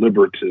kind of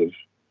liberative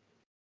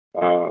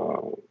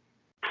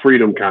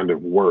freedom kind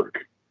of work.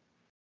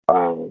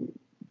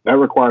 That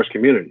requires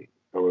community.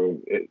 I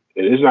mean,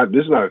 this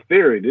is not a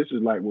theory. This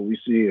is like what we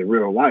see in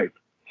real life.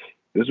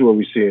 This is what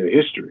we see in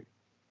history.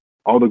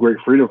 All the great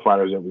freedom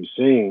fighters that we've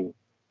seen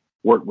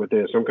work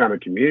within some kind of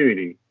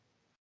community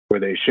where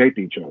they shaped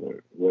each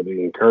other, where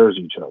they encouraged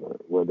each other,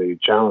 where they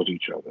challenged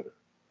each other,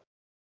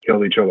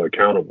 held each other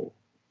accountable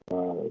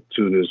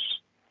to this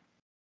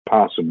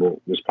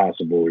possible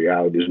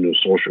reality, this new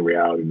social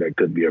reality that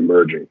could be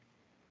emerging.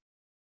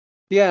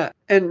 Yeah,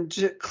 and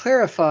to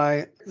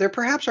clarify, there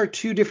perhaps are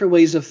two different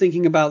ways of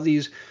thinking about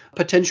these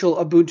potential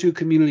Ubuntu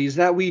communities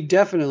that we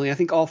definitely, I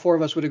think all four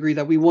of us would agree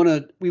that we want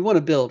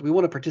to build, we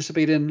want to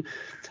participate in,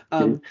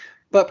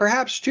 but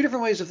perhaps two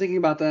different ways of thinking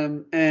about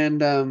them.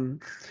 And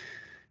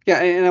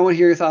yeah, and I want to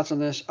hear your thoughts on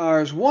this.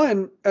 Ours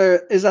one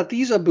is that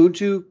these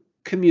Ubuntu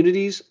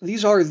communities,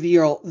 these are the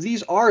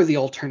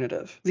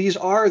alternative. This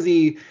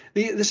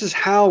is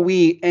how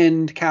we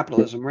end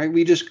capitalism, right?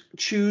 We just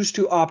choose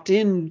to opt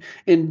in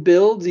and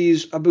build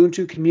these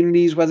Ubuntu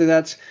communities, whether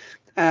that's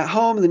at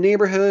home, in the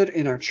neighborhood,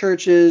 in our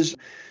churches,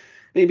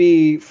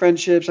 maybe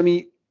friendships. I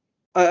mean,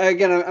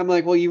 again, I'm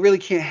like, well, you really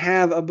can't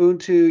have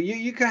Ubuntu.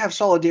 You could have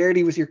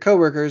solidarity with your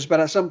coworkers, but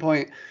at some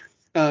point,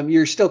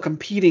 you're still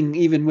competing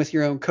even with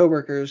your own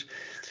coworkers.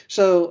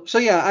 So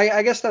yeah,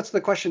 I guess that's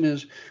the question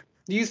is,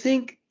 do you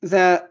think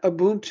that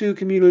Ubuntu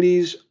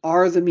communities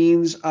are the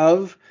means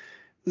of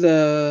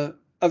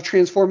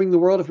transforming the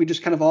world if we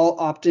just kind of all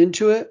opt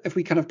into it, if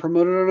we kind of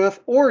promote it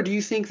enough? Or do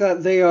you think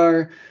that they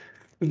are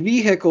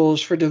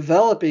vehicles for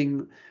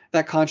developing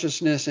that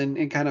consciousness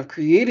and kind of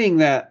creating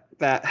that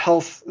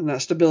health and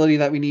that stability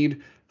that we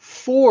need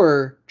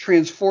for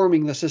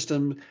transforming the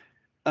system,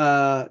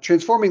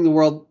 transforming the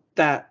world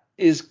that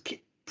is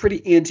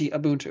pretty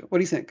anti-Ubuntu? What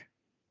do you think?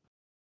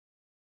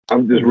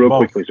 I'm just real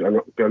quickly. So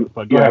I'm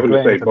having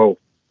to say both.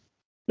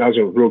 That was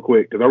just real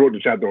quick because I wrote the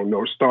chapter on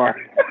North Star.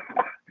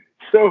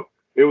 So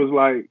it was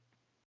like,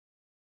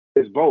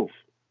 it's both.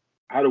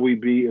 How do we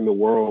be in the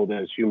world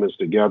as humans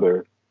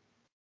together,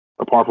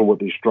 apart from what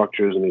these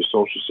structures and these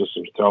social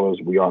systems tell us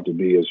we ought to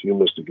be as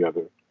humans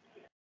together,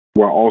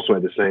 while also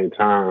at the same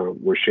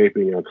time we're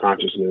shaping our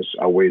consciousness,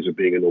 our ways of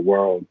being in the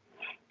world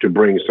to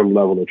bring some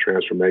level of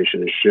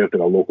transformation and shift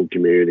in our local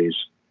communities.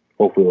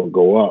 Hopefully it'll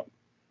go up.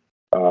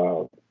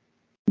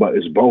 But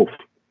it's both.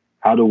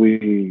 How do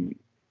we,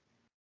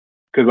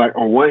 because like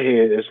on one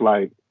hand, it's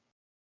like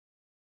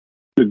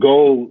the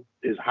goal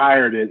is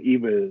higher than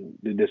even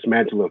the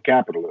dismantle of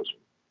capitalism.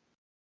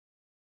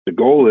 The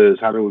goal is,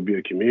 how do we be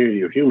a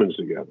community of humans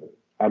together?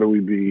 How do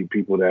we be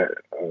people that,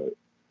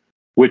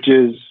 which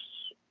is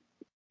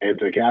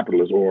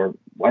anti-capitalist, or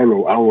I don't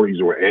know, I don't want to use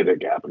the word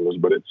anti-capitalist,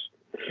 but it's,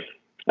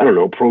 I don't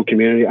know,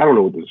 pro-community. I don't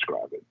know what to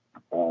describe it.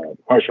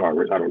 Harsh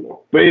harvest, I don't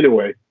know. But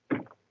anyway,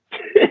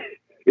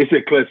 it's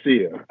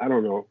ecclesia. I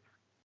don't know.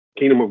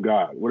 Kingdom of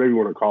God, whatever you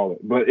want to call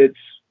it. But it's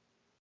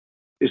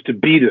to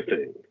be the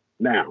thing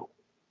now,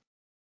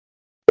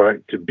 right?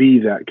 To be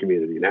that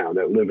community now,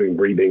 that living,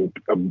 breathing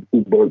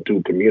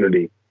Ubuntu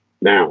community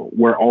now.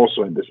 We're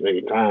also at the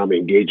same time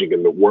engaging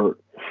in the work,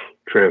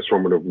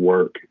 transformative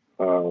work,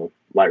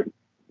 like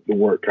the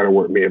work, kind of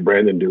work me and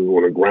Brandon do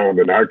on the ground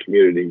in our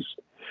communities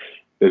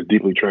is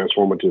deeply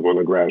transformative on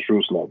the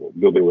grassroots level,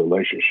 building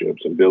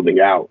relationships and building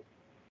out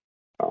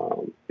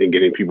and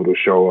getting people to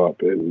show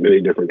up in many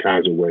different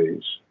kinds of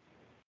ways.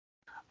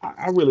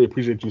 I really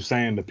appreciate you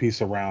saying the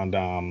piece around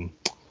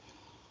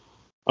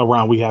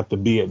we have to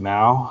be it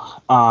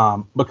now.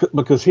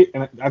 Because here,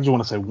 and I just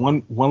want to say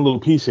one little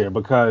piece here,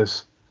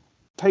 because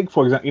take,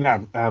 for example,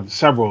 I have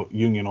several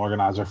union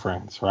organizer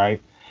friends,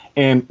 right?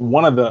 And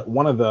one of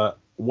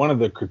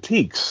the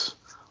critiques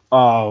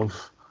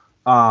of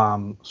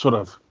sort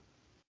of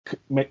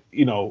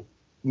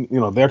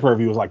their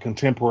purview is like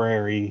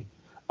contemporary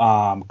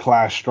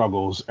class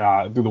struggles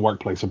through the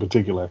workplace in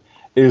particular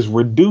is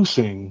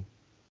reducing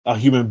a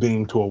human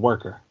being to a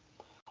worker.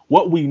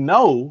 What we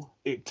know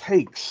it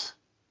takes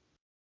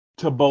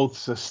to both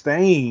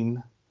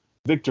sustain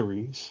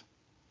victories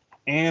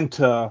and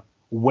to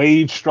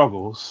wage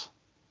struggles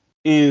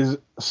is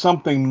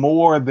something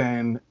more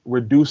than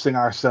reducing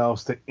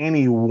ourselves to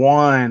any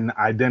one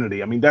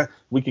identity. I mean, that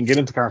we can get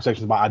into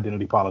conversations about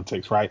identity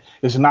politics, right?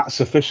 It's not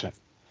sufficient.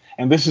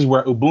 And this is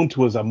where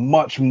Ubuntu is a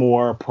much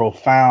more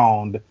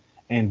profound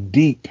and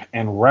deep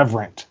and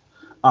reverent,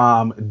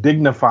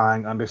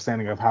 dignifying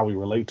understanding of how we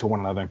relate to one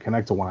another and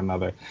connect to one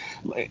another.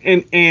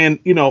 And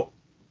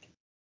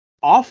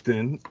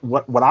often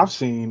what I've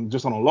seen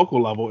just on a local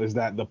level is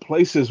that the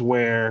places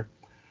where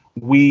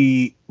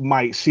we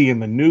might see in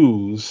the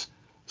news,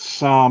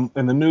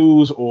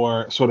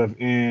 or sort of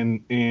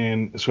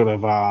in sort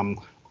of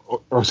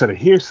or sort of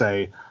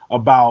hearsay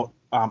about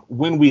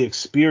when we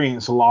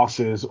experience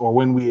losses or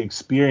when we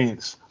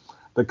experience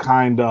the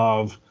kind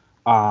of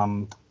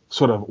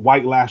sort of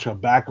white lash or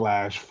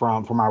backlash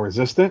from our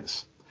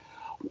resistance.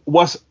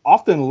 What's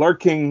often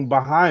lurking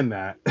behind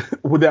that,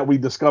 that we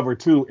discover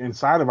too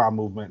inside of our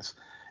movements,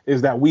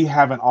 is that we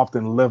haven't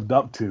often lived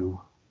up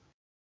to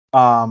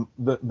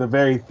the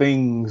very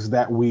things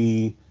that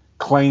we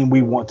claim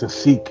we want to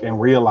seek and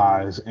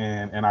realize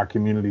in our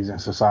communities and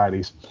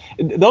societies.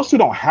 Those two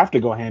don't have to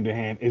go hand in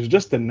hand. It's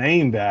just the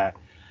name that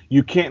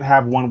you can't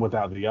have one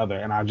without the other.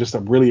 And I just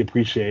really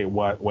appreciate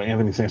what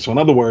Anthony's saying. So in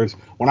other words,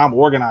 when I'm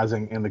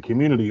organizing in the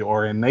community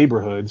or in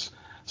neighborhoods,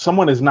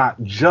 someone is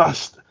not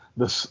just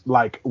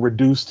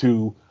reduced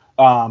to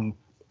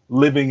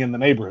living in the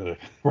neighborhood,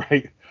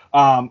 right?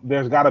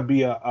 There's got to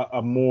be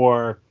a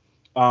more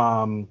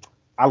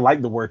I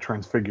like the word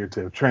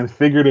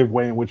transfigurative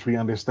way in which we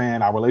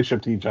understand our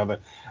relationship to each other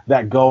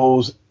that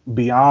goes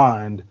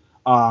beyond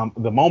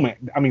the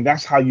moment. I mean,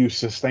 that's how you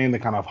sustain the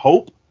kind of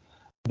hope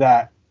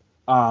that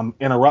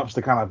interrupts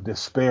the kind of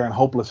despair and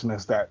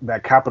hopelessness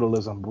that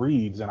capitalism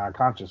breeds in our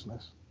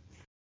consciousness.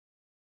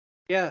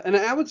 Yeah, and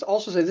I would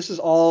also say this is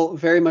all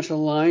very much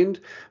aligned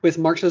with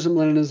Marxism,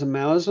 Leninism,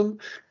 Maoism,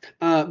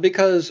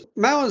 because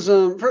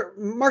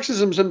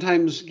Marxism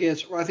sometimes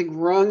gets, I think,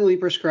 wrongly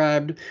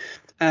prescribed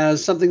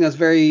as something that's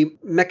very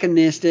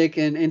mechanistic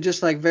and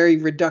just like very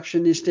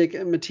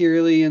reductionistic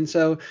materially. And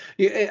so,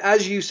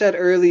 as you said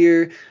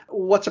earlier,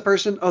 what's a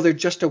person? Oh, they're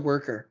just a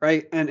worker,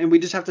 right? And we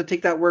just have to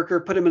take that worker,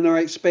 put him in the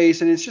right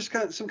space, and it's just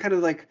kind of some kind of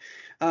like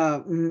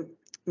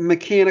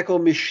mechanical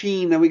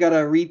machine that we got to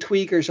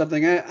retweak or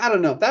something. I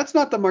don't know. That's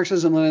not the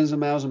Marxism, Leninism,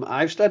 Maoism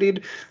I've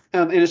studied,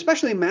 and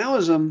especially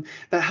Maoism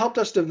that helped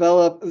us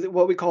develop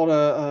what we call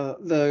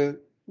the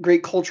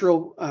great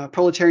cultural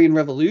proletarian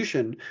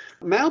revolution.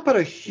 Mao put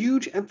a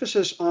huge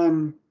emphasis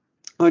on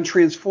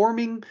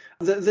transforming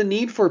the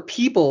need for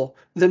people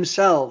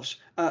themselves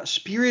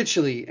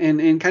spiritually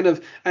and kind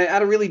of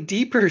at a really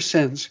deeper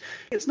sense.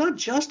 It's not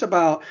just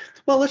about,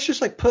 well, let's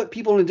just like put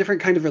people in a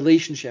different kind of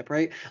relationship,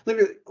 right?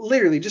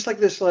 Literally just like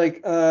this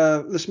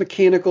this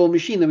mechanical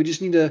machine that we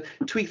just need to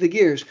tweak the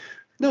gears.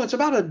 No, it's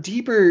about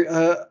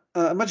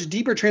a much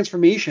deeper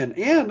transformation.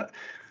 And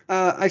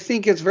I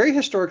think it's very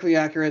historically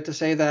accurate to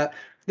say that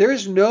there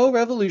is no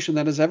revolution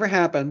that has ever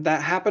happened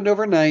that happened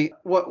overnight.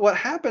 What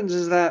happens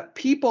is that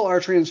people are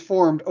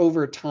transformed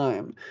over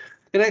time.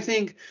 And I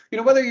think,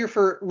 whether you're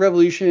for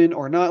revolution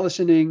or not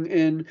listening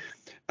in,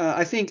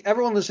 I think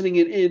everyone listening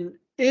in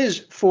is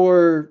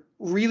for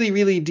really,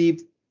 really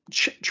deep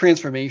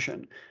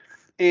transformation.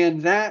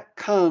 And that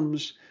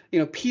comes,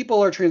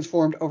 people are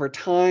transformed over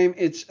time.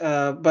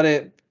 But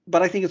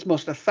I think it's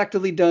most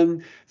effectively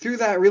done through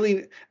that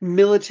really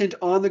militant,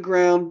 on the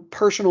ground,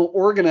 personal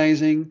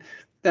organizing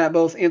that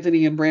both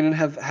Anthony and Brandon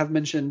have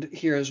mentioned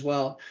here as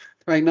well,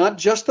 right? Not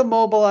just the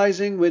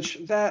mobilizing, which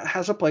that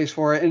has a place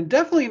for it, and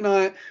definitely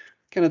not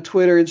kind of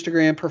Twitter,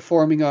 Instagram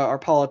performing our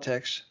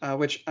politics,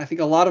 which I think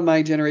a lot of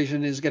my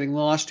generation is getting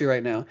lost to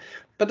right now.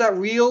 But that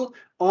real,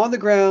 on the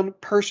ground,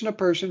 person to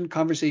person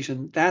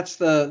conversation, that's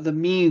the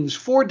means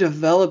for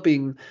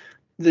developing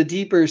the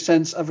deeper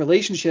sense of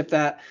relationship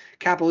that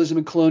capitalism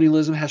and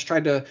colonialism has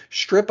tried to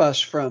strip us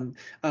from,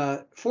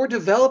 for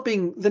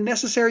developing the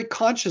necessary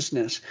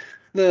consciousness,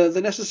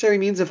 the necessary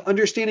means of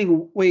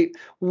understanding, wait,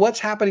 what's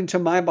happening to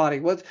my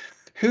body?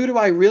 Who do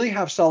I really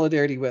have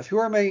solidarity with? Who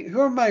are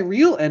my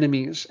real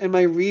enemies and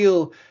my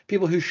real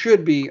people who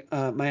should be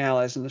my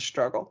allies in the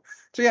struggle?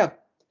 So yeah,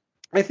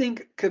 I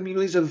think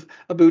communities of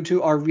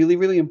Ubuntu are really,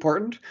 really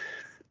important,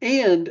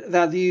 and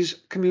that these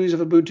communities of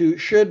Ubuntu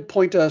should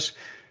point us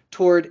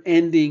toward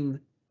ending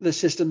the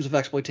systems of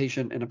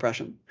exploitation and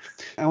oppression.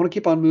 I want to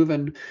keep on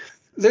moving.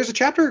 There's a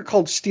chapter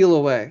called Steal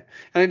Away,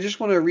 and I just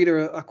want to read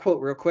a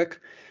quote real quick.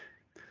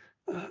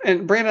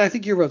 And Brandon, I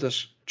think you wrote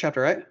this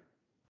chapter, right?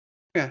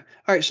 Yeah.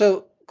 All right.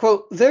 So,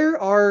 quote,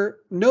 there are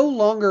no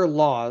longer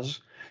laws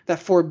that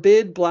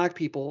forbid Black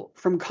people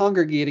from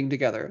congregating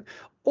together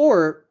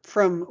or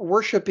from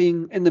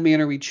worshiping in the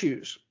manner we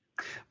choose.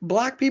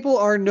 Black people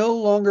are no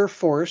longer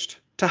forced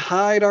to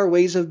hide our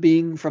ways of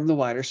being from the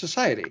wider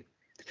society.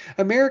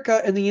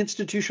 America and the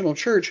institutional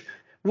church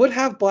would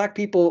have Black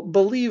people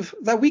believe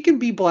that we can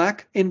be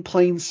Black in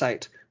plain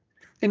sight.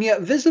 And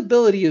yet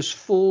visibility is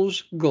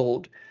fool's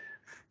gold.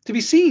 To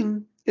be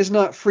seen is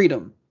not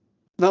freedom,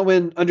 not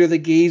when under the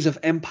gaze of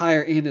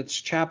empire and its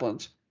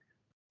chaplains.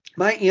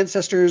 My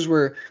ancestors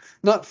were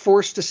not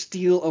forced to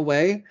steal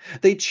away.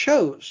 They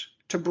chose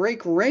to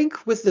break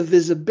rank with the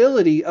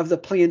visibility of the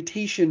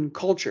plantation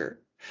culture.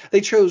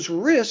 They chose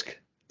risk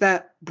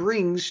that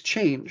brings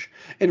change.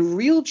 And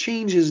real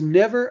change is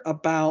never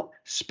about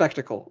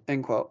spectacle,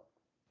 end quote.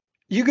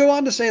 You go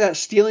on to say that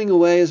stealing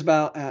away is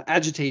about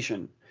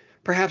agitation,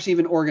 perhaps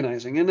even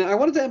organizing. And I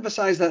wanted to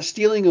emphasize that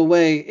stealing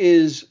away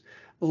is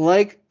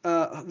like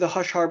the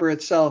Hush Harbor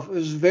itself. It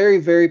was very,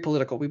 very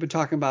political. We've been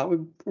talking about,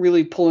 we're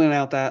really pulling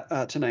out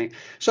that tonight.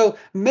 So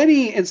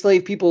many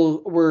enslaved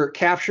people were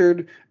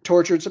captured,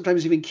 tortured,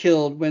 sometimes even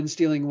killed when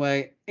stealing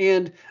away.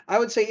 And I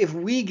would say if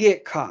we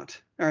get caught,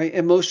 all right,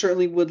 it most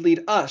certainly would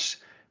lead us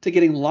to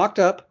getting locked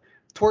up,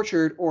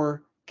 tortured,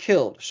 or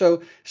killed.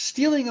 So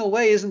stealing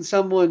away isn't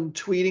someone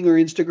tweeting or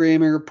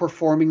Instagramming or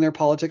performing their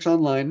politics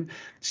online.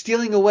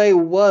 Stealing away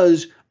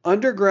was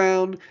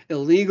underground,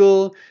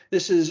 illegal.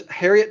 This is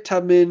Harriet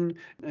Tubman,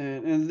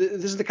 and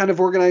this is the kind of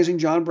organizing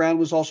John Brown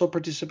was also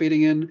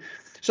participating in.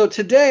 So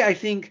today, I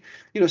think,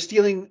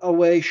 stealing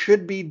away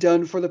should be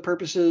done for the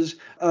purposes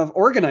of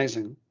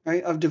organizing,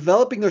 right? Of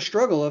developing the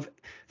struggle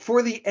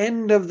for the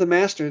end of the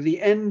master,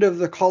 the end of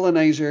the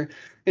colonizer,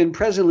 and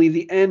presently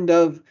the end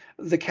of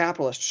the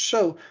capitalist.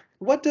 So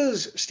what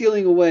does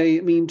stealing away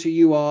mean to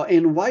you all,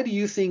 and why do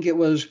you think it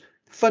was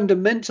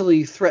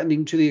fundamentally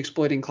threatening to the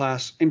exploiting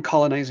class and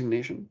colonizing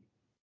nation?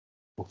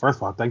 Well, first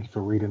of all, thank you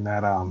for reading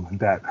that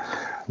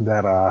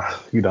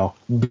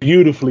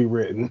beautifully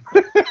written.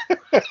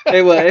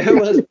 It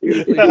was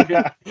beautifully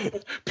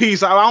written.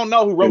 Piece. I don't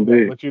know who wrote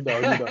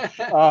that,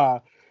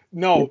 but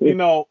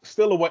no,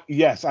 still away.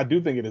 Yes, I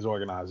do think it is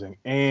organizing,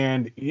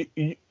 and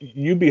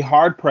you'd be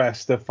hard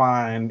pressed to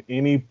find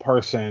any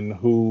person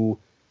who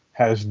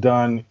has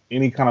done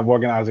any kind of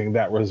organizing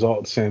that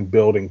results in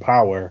building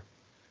power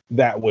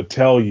that would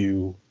tell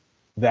you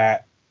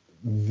that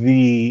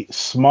the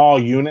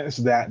small units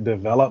that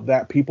develop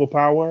that people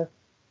power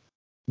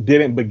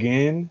didn't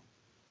begin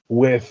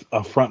with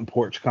a front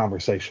porch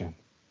conversation,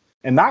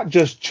 and not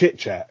just chit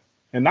chat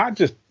and not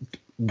just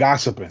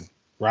gossiping,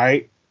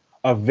 right?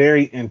 A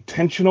very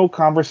intentional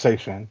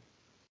conversation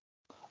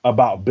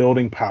about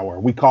building power.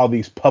 We call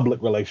these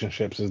public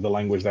relationships, is the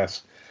language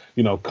that's,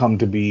 come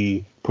to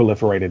be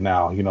proliferated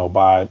now,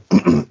 by,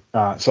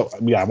 I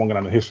won't get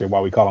into the history of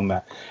why we call them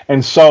that.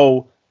 And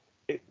so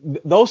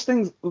those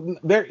things,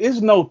 there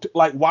is no,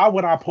 why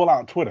would I pull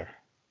out Twitter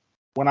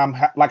when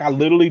I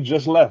literally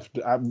just left,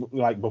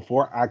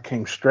 before I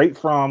came straight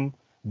from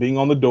being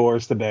on the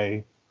doors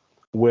today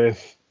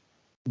with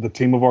the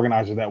team of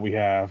organizers that we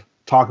have,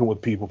 talking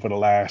with people for the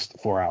last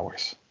 4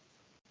 hours.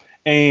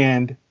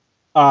 And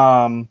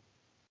why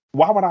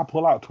would I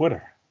pull out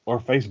Twitter or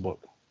Facebook?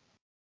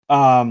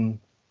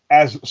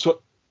 As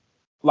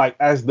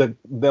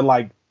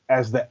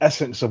the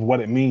essence of what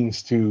it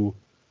means to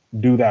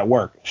do that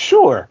work.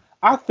 Sure,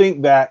 I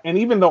think that, and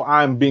even though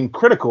I'm being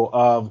critical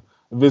of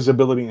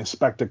visibility and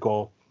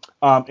spectacle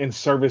in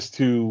service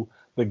to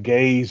the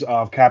gaze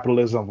of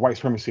capitalism, white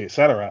supremacy,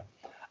 etc.,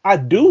 I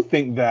do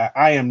think that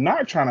I am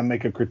not trying to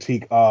make a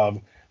critique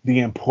of the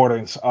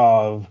importance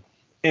of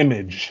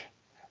image,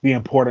 the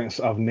importance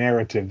of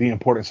narrative, the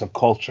importance of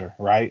culture,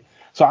 right?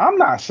 So I'm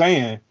not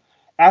saying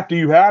after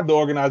you have the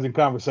organizing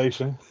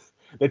conversation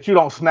that you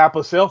don't snap a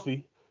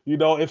selfie,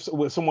 if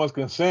with someone's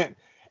consent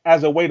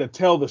as a way to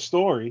tell the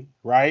story,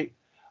 right?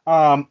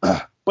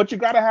 But you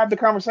got to have the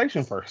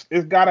conversation first.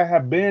 It's got to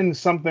have been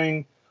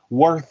something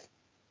worth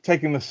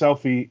taking the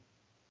selfie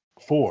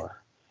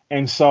for.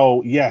 And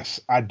so, yes,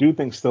 I do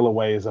think Still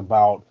Away is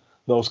about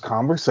those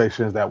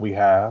conversations that we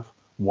have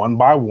one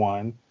by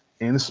one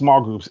in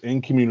small groups,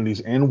 in communities,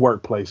 in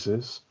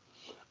workplaces,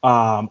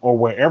 or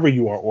wherever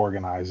you are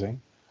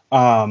organizing,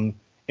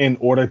 in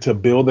order to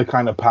build the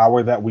kind of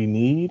power that we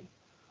need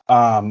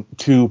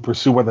to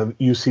pursue, whether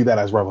you see that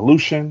as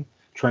revolution,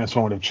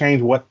 transformative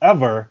change,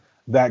 whatever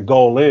that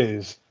goal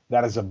is,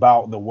 that is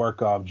about the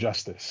work of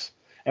justice.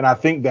 And I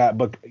think that,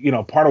 but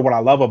part of what I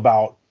love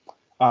about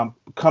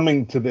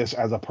coming to this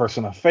as a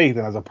person of faith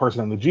and as a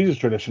person in the Jesus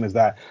tradition is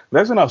that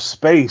there's enough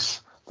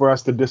space for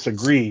us to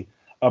disagree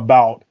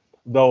about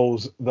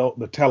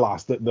the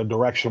telos, the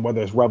direction,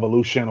 whether it's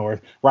revolution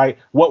or right,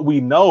 what we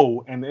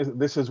know. And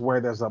this is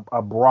where there's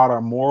a broader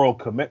moral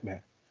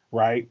commitment,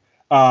 right?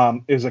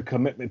 Is a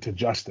commitment to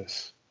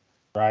justice,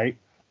 right?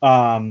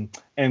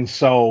 And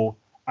so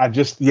I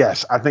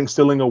think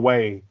Stealing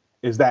Away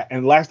is that.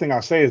 And last thing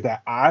I'll say is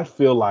that I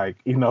feel like,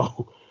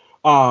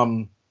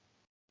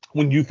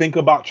 when you think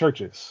about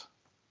churches,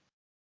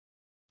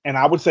 and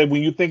I would say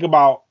when you think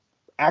about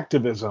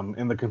activism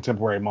in the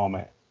contemporary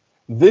moment,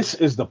 this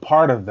is the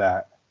part of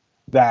that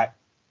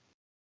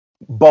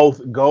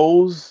both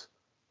goes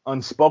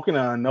unspoken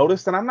and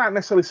unnoticed. And I'm not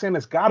necessarily saying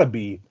it's got to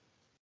be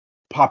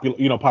popular,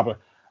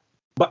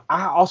 but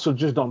I also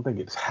just don't think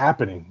it's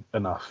happening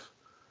enough.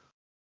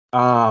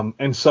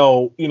 And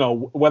so,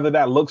 whether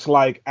that looks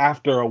like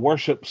after a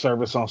worship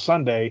service on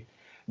Sunday,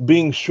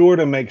 being sure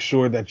to make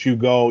sure that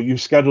you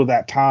schedule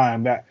that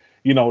time that,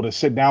 to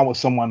sit down with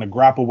someone to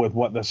grapple with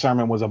what the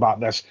sermon was about.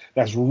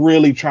 That's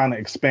really trying to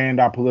expand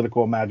our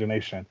political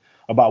imagination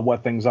about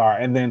what things are.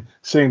 And then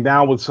sitting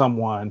down with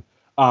someone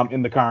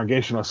in the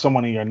congregation or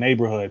someone in your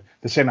neighborhood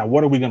to say, now,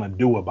 what are we going to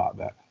do about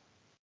that?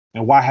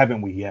 And why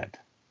haven't we yet?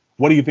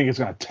 What do you think it's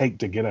going to take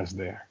to get us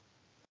there?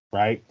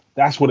 Right?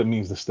 That's what it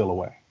means to still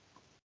away.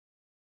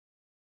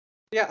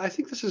 Yeah, I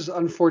think this is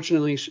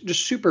unfortunately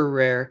just super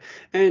rare,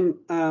 and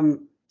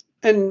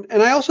and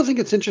I also think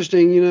it's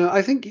interesting.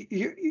 I think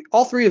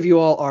all three of you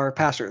all are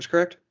pastors,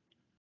 correct?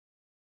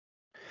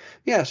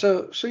 Yeah,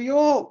 so you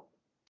all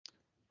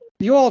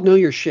know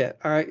your shit,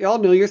 all right? You all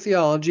know your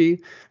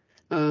theology.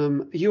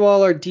 You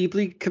all are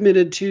deeply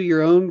committed to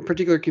your own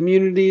particular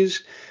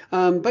communities,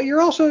 but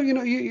you're also,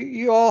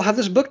 you all have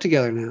this book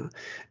together now.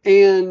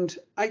 And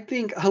I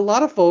think a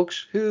lot of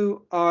folks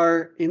who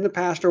are in the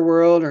pastor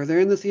world or they're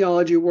in the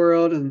theology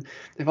world and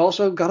they've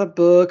also got a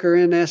book or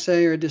an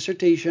essay or a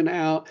dissertation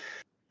out,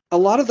 a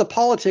lot of the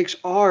politics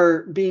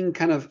are being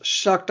kind of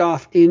sucked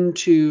off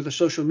into the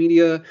social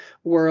media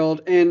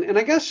world. And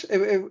I guess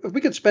if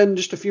we could spend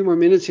just a few more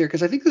minutes here,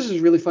 because I think this is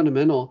really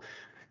fundamental.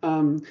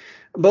 Um,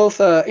 Both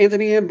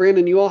Anthony and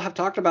Brandon, you all have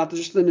talked about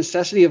just the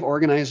necessity of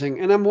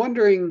organizing, and I'm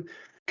wondering,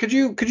 could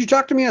you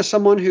talk to me as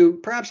someone who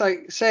perhaps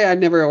I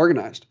never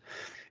organized?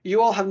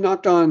 You all have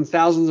knocked on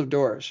thousands of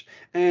doors,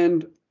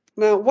 and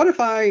now what if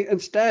I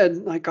instead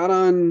like got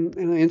on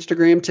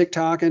Instagram,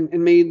 TikTok, and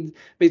made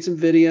some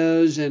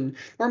videos, and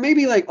or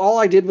maybe like all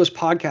I did was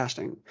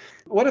podcasting.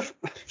 What if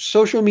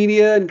social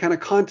media and kind of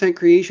content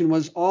creation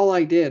was all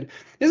I did?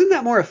 Isn't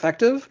that more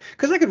effective?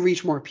 Because I could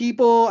reach more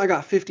people. I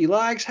got 50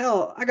 likes.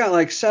 Hell, I got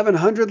like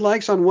 700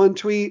 likes on one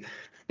tweet.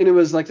 And it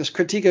was like this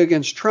critique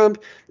against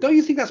Trump. Don't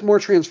you think that's more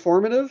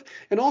transformative?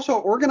 And also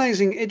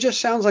organizing, it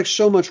just sounds like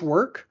so much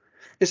work.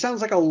 It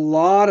sounds like a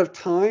lot of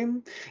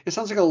time. It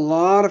sounds like a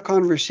lot of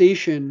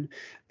conversation.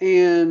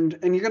 And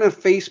you're gonna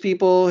face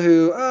people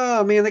who,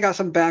 oh man, they got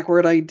some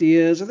backward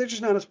ideas, or they're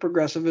just not as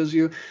progressive as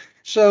you.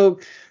 So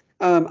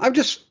I'm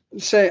just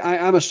say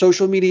I'm a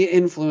social media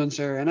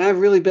influencer, and I've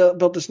really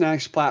built this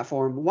nice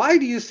platform. Why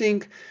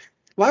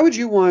would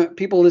you want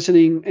people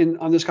listening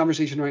on this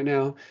conversation right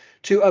now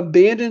to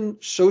abandon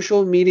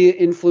social media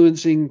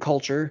influencing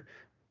culture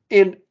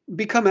and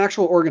become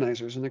actual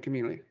organizers in the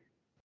community?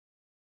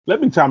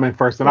 Let me chime in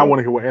first, and I want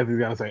to hear what Anthony's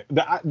going to say.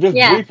 Just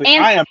Yeah, briefly,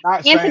 I am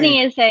not Anthony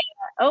saying. is a.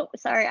 Oh,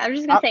 sorry. I was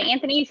just gonna say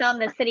Anthony's on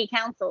the city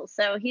council,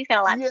 so he's got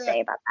a lot to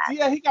say about that.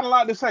 Yeah, he got a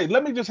lot to say.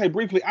 Let me just say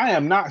briefly, I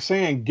am not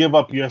saying give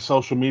up your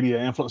social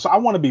media influence. So I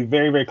want to be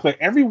very, very clear.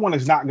 Everyone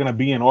is not going to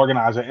be an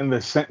organizer in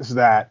the sense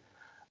that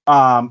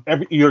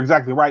you're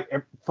exactly right.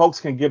 Folks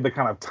can give the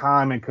kind of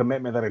time and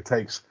commitment that it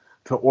takes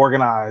to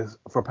organize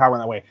for power in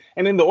that way.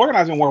 And in the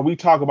organizing world, we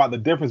talk about the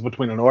difference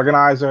between an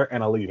organizer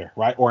and a leader,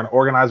 right? Or an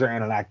organizer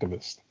and an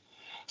activist.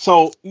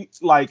 So,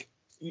 like,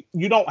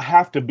 you don't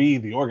have to be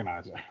the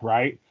organizer,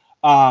 right?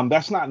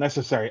 That's not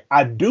necessary.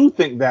 I do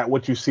think that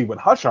what you see with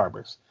Hush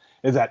Harbors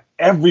is that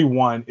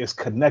everyone is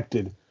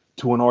connected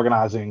to an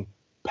organizing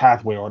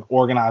pathway or an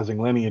organizing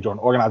lineage or an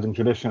organizing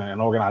tradition and an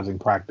organizing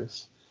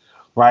practice,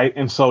 right?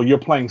 And so you're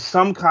playing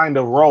some kind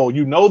of role.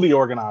 You know the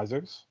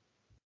organizers.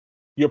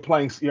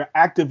 You're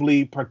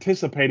actively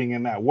participating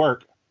in that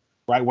work,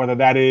 right? Whether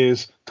that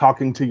is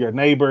talking to your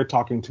neighbor,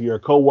 talking to your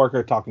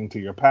coworker, talking to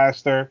your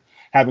pastor,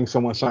 having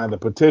someone sign the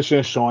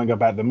petition, showing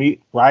up at the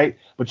meet, right?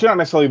 But you're not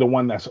necessarily the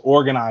one that's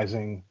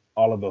organizing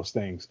all of those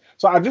things.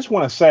 So I just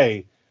want to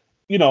say,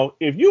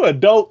 if you're a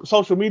dope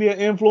social media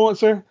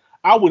influencer,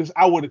 I would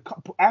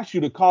ask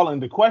you to call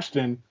into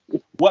question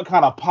what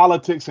kind of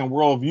politics and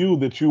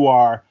worldview that you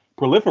are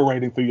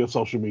proliferating through your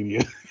social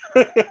media.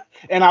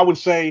 And I would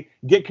say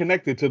get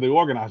connected to the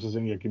organizers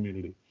in your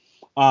community.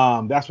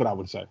 That's what I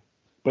would say.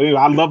 But anyway,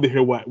 I'd love to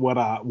hear what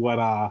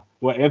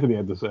Anthony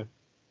had to say.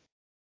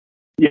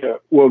 Yeah,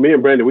 well, me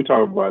and Brandon, we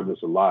talk about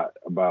this a lot,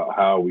 about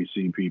how we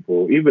see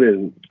people, even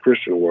in the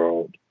Christian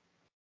world,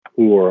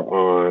 who are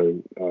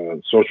on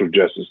social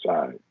justice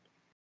side.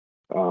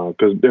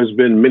 Because there's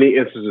been many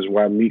instances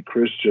where I meet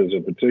Christians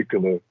in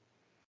particular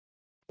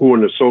who are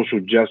in the social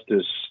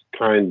justice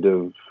kind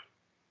of,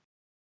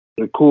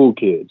 the cool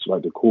kids,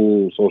 like the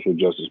cool social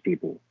justice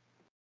people.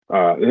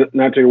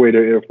 Not take away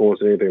their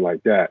influence or anything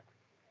like that.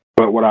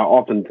 But what I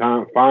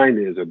oftentimes find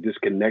is a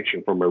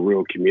disconnection from a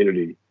real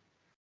community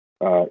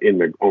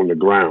on the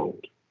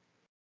ground,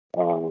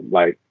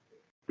 like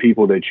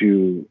people that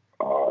you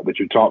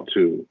talk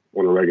to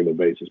on a regular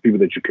basis, people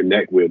that you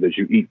connect with, that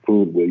you eat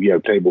food with, you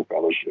have table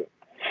fellowship,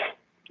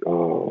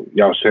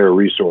 y'all share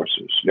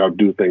resources, y'all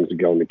do things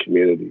together in the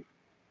community.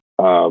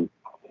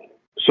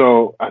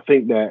 So I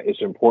think that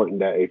it's important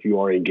that if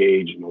you are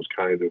engaged in those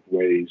kinds of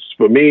ways,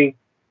 for me,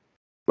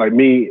 like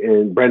me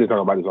and Brandon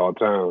talk about this all the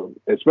time,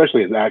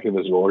 especially as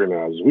activists and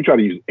organizers, we try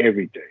to use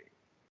everything.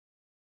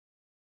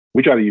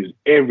 We try to use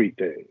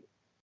everything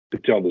to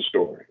tell the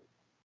story,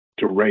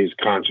 to raise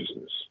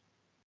consciousness,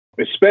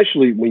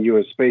 especially when you're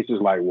in spaces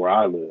like where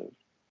I live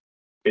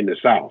in the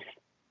South,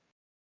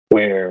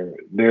 where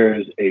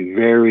there's a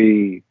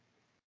very,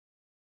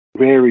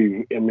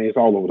 very, it's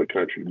all over the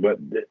country, but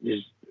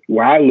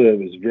where I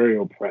live is very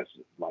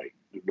oppressive. Like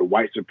the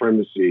white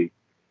supremacy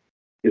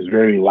is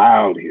very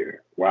loud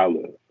here where I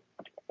live,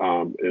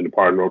 in the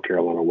part of North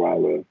Carolina where I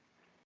live.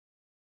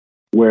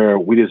 where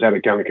we just had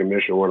a county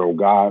commission went on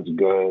God's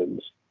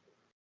guns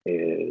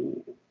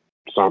and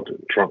something,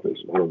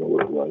 Trumpism, I don't know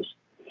what it was.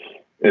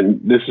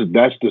 And that's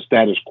the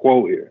status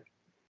quo here.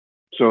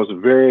 So it's a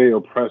very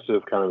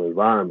oppressive kind of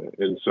environment.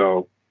 And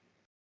so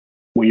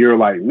when you're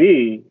like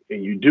me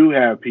and you do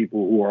have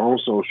people who are on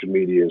social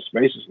media and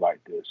spaces like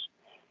this,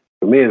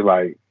 for me, it's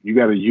like you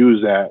got to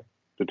use that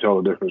to tell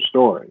a different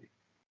story.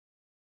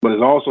 But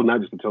it's also not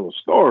just to tell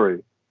a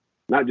story,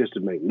 not just to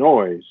make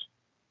noise,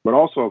 but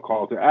also a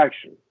call to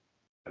action,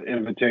 an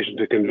invitation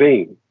to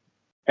convene.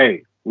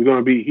 Hey, we're going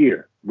to be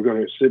here. We're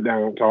going to sit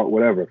down, talk,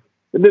 whatever.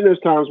 And then there's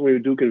times when we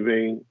do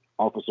convene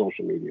off of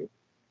social media,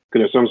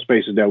 because there's some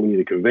spaces that we need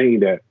to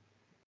convene that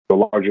the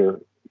larger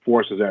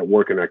forces at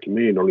work in our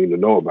community don't need to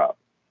know about.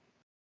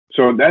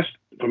 So that's,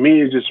 for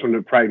me, it's just from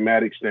the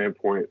pragmatic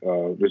standpoint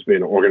of just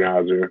being an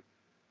organizer.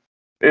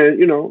 And,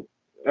 you know,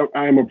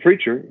 I am a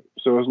preacher,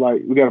 so it's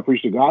like we got to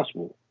preach the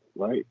gospel,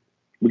 right?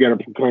 We got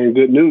to proclaim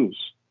good news.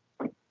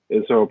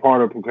 And so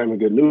part of proclaiming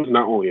good news is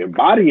not only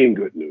embodying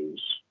good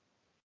news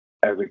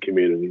as a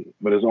community,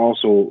 but it's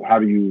also how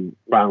do you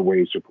find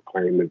ways to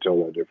proclaim and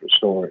tell a different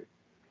story.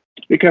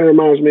 It kind of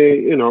reminds me,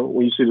 you know,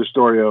 when you see the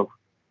story of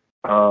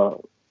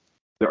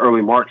the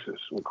early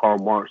Marxists, with Karl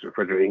Marx and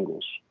Frederick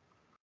Engels.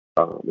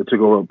 They took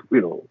over,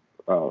 you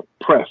know,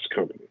 press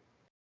company,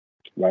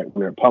 right?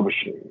 When they're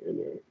publishing and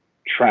their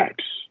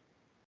tracts,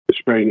 they're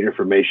spreading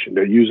information.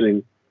 They're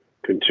using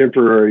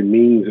contemporary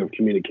means of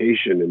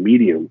communication and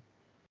medium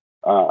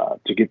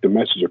to get the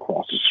message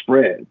across, to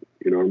spread.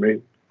 You know what I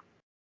mean?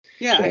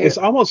 Yeah, So, It's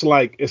almost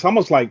like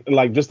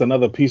just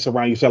another piece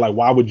around. You said, like,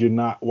 why would you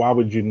not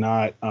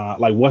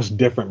like, what's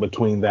different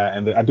between that?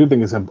 And I do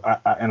think it's and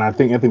I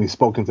think Anthony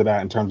spoke into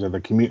that in terms of the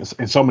community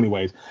in so many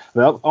ways.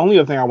 The only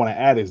other thing I want to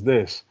add is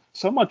this: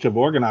 so much of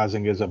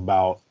organizing is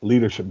about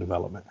leadership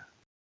development,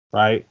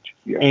 right?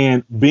 yeah.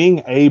 And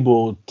being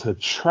able to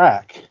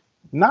track,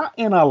 not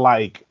in a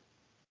like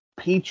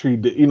petri,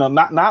 you know,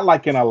 not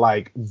like in a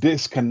like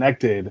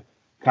disconnected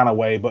kind of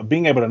way, but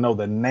being able to know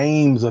the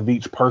names of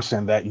each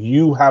person that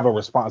you have a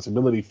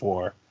responsibility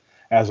for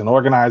as an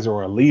organizer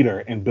or a leader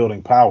in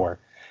building power.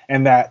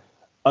 And that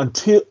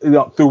until, you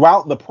know,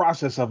 throughout the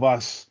process of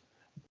us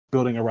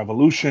building a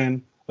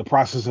revolution, the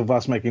process of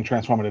us making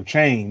transformative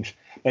change,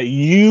 that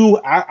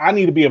I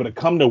need to be able to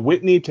come to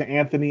Whitney, to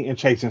Anthony and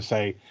Chase and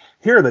say,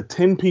 here are the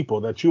 10 people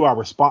that you are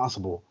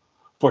responsible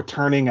for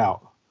turning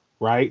out,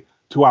 right,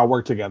 to our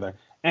work together.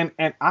 And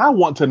I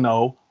want to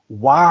know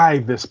why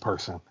this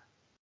person.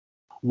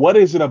 What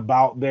is it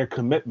about their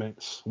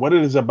commitments? What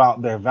is it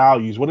about their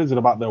values? What is it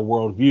about their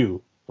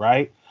worldview?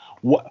 Right?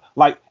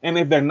 And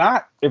if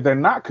they're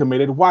not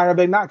committed, why are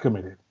they not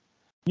committed?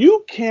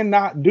 You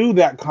cannot do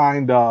that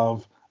kind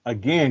of,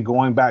 again,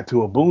 going back to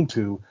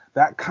Ubuntu,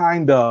 that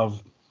kind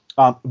of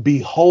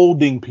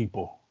beholding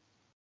people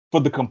for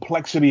the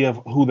complexity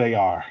of who they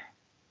are,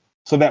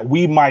 so that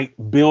we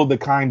might build the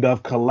kind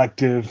of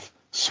collective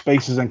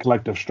spaces and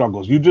collective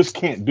struggles. You just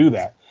can't do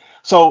that.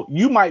 So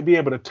you might be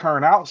able to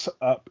turn out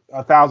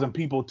 1,000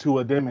 people to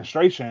a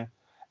demonstration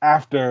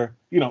after,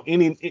 you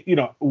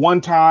know,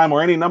 one time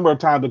or any number of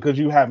times because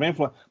you have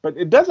influence, but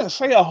it doesn't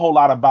say a whole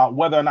lot about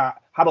whether or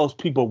not how those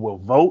people will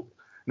vote.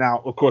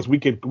 Now, of course, we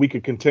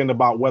could contend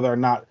about whether or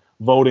not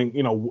voting,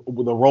 you know,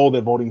 the role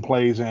that voting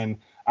plays in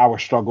our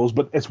struggles,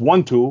 but it's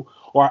one tool,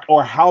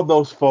 or how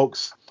those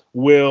folks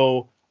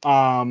will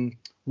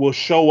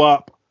show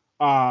up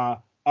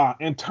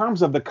in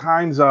terms of the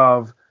kinds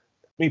of,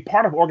 I mean,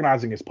 part of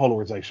organizing is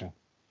polarization,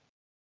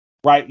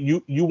 right?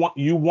 You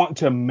want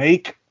to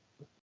make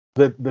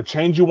the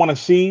change you want to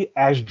see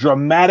as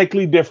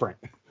dramatically different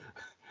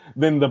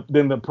than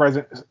the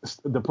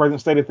present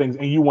state of things,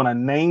 and you want to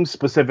name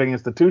specific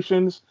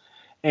institutions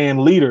and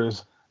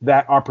leaders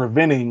that are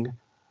preventing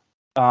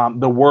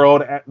the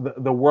world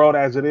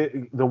as it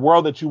is, the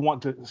world that you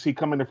want to see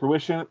come into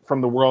fruition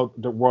from the world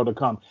to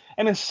come.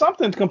 And it's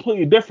something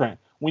completely different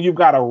when you've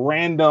got a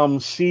random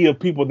sea of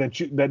people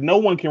that no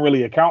one can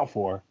really account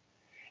for.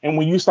 And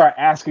when you start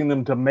asking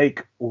them to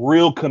make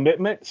real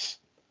commitments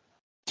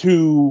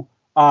to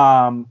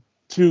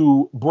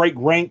break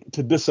rank,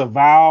 to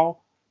disavow,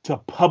 to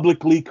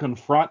publicly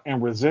confront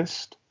and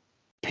resist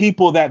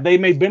people that they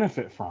may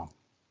benefit from.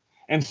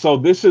 And so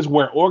this is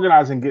where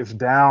organizing gets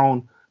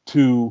down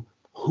to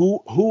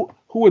who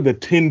are the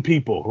 10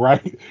 people,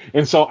 right?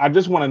 And so I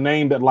just want to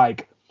name that,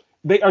 like,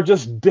 they are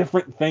just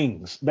different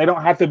things. They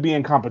don't have to be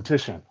in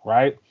competition,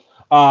 right?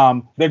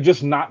 They're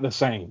just not the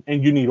same.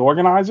 And you need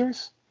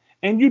organizers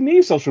and you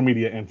need social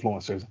media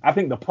influencers. I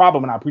think the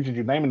problem, and I appreciate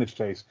you naming this,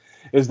 Chase,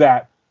 is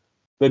that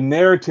the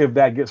narrative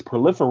that gets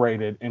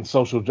proliferated in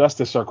social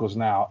justice circles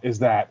now is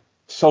that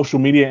social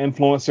media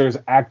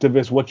influencers,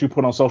 activists, what you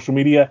put on social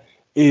media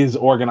is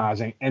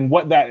organizing. And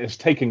what that is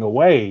taking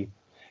away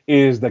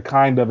is the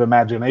kind of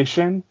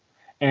imagination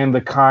and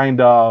the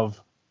kind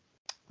of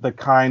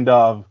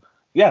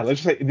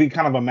let's just say the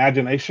kind of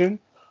imagination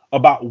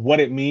about what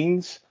it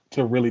means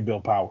to really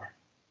build power.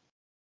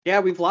 Yeah,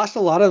 we've lost a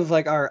lot of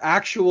like our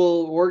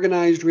actual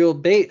organized real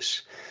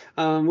base.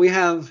 We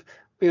have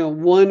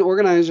one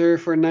organizer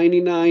for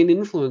 99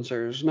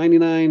 influencers,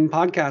 99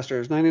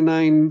 podcasters,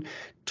 99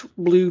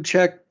 blue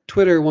check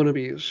Twitter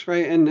wannabes,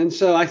 right? And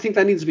so I think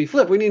that needs to be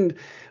flipped. We need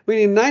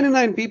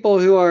 99 people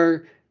who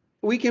are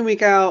week in,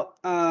 week out.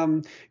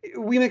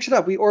 We mix it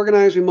up. We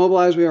organize, we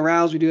mobilize, we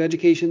arouse, we do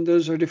education.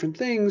 Those are different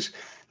things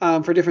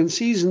for different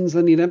seasons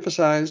that need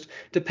emphasized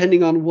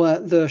depending on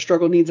what the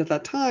struggle needs at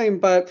that time.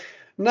 But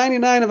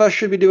 99 of us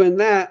should be doing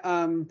that.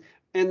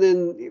 And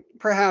then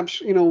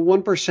perhaps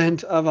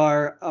 1% of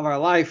our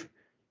life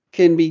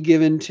can be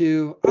given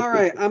to, all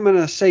right, I'm going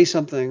to say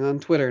something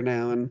on Twitter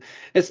now, and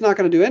it's not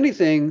going to do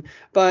anything,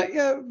 but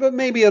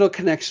maybe it'll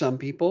connect some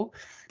people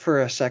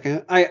for a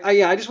second.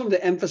 I just wanted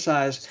to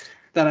emphasize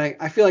that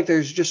I feel like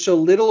there's just so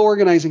little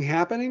organizing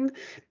happening,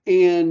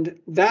 and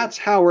that's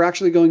how we're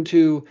actually going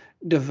to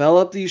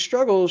develop these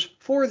struggles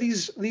for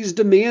these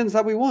demands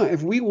that we want.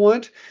 If we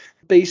want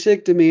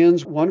basic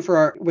demands, one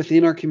for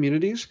within our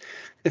communities,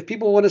 if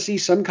people want to see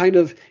some kind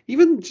of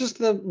even just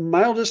the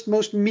mildest,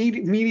 most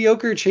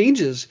mediocre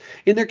changes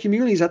in their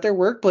communities, at their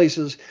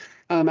workplaces,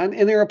 and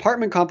in their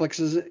apartment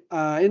complexes,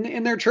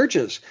 in their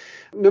churches,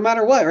 no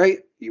matter what,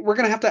 right? We're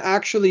going to have to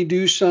actually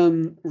do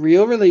some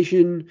real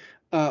relation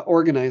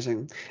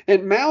organizing.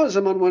 And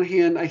Maoism, on one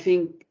hand, I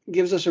think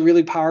gives us a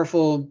really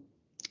powerful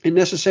and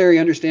necessary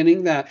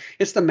understanding that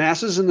it's the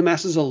masses and the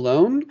masses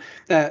alone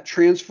that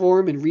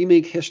transform and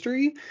remake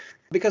history.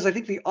 Because I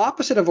think the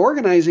opposite of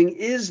organizing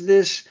is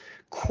this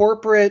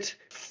corporate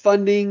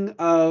funding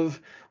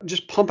of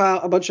just pump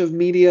out a bunch of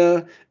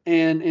media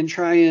and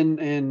try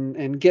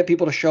and get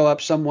people to show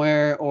up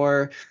somewhere.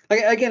 Or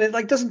again,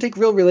 it doesn't take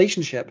real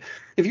relationship.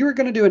 If you were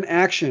going to do an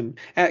action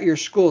at your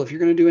school, if you're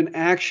going to do an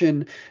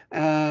action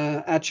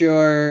at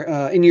your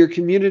in your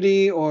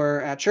community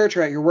or at church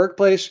or at your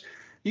workplace,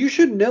 you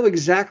should know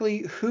exactly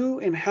who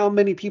and how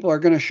many people are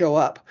going to show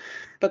up.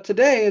 But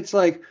today it's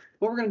like,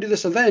 well, we're going to do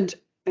this event,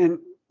 and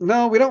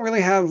no, we don't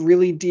really have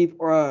really deep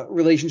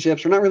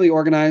relationships. We're not really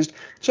organized.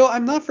 So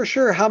I'm not for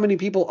sure how many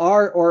people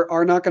are or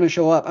are not going to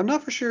show up. I'm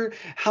not for sure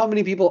how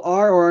many people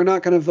are or are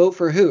not going to vote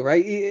for who,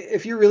 right?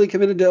 If you're really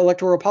committed to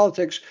electoral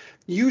politics,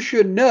 you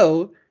should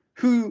know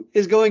who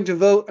is going to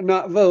vote and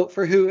not vote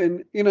for who.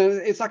 And,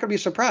 it's not going to be a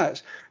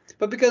surprise.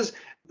 But because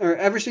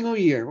every single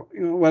year,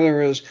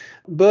 whether it was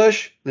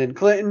Bush, then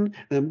Clinton,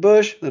 then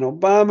Bush, then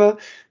Obama,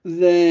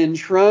 then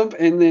Trump,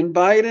 and then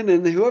Biden,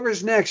 and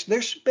whoever's next,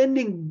 they're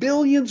spending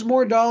billions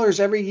more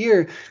dollars every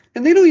year,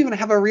 and they don't even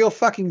have a real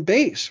fucking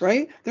base,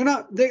 right?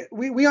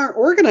 We aren't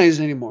organized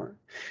anymore.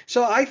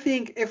 So I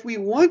think if we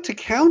want to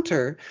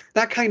counter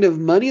that kind of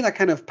money, that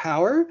kind of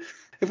power,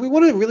 if we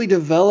want to really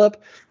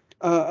develop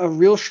a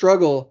real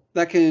struggle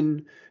that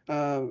can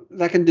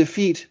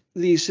defeat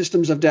these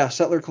systems of death,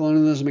 settler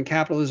colonialism and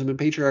capitalism and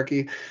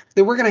patriarchy,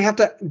 then we're going to have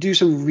to do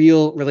some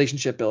real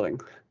relationship building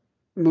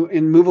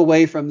and move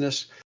away from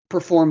this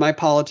perform my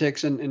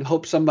politics and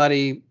hope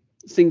somebody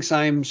thinks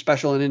I'm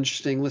special and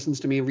interesting,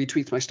 listens to me, and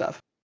retweets my stuff.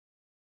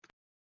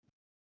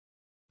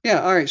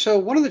 Yeah, all right. So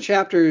one of the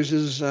chapters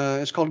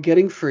is called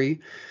Getting Free.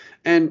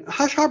 And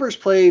Hush Harper's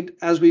played,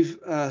 as we've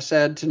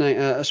said tonight,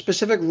 a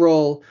specific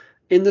role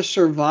in the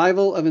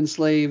survival of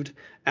enslaved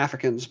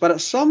Africans. But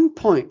at some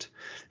point,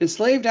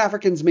 enslaved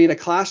Africans made a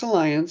class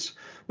alliance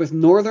with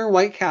northern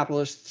white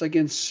capitalists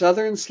against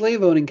southern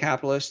slave-owning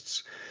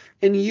capitalists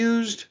and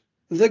used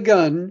the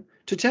gun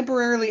to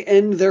temporarily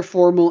end their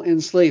formal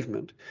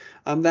enslavement.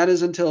 That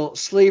is until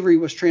slavery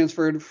was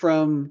transferred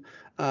from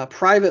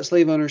private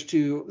slave owners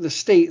to the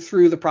state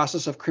through the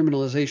process of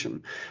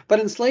criminalization. But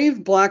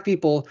enslaved black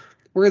people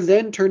were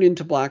then turned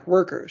into black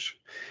workers.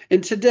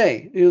 And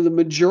today, the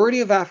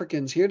majority of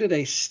Africans here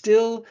today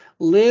still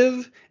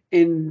live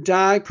and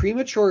die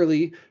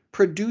prematurely,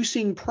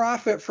 producing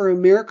profit for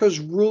America's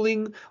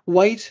ruling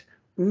white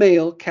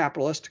male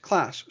capitalist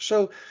class.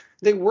 So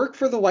they work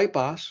for the white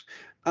boss,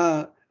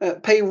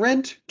 pay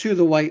rent to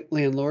the white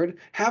landlord,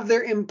 have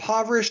their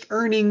impoverished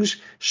earnings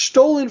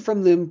stolen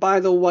from them by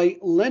the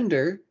white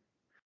lender,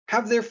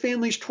 have their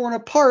families torn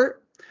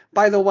apart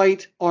by the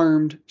white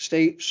armed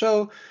state.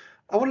 So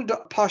I wanted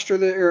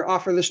to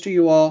offer this to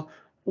you all.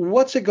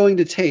 What's it going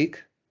to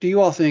take, do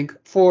you all think,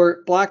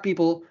 for black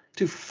people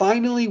to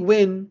finally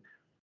win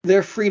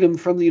their freedom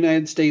from the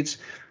United States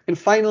and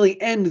finally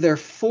end their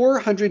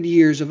 400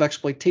 years of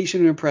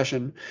exploitation and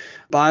oppression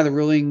by the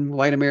ruling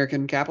white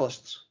American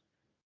capitalists?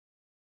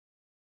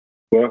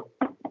 Well,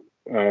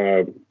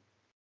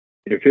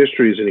 if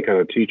history is any kind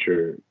of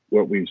teacher,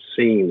 what we've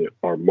seen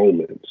are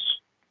moments.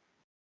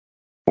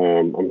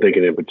 I'm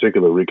thinking in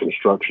particular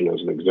Reconstruction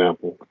as an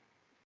example.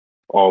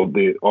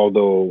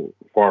 Although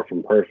far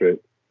from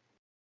perfect,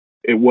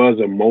 it was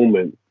a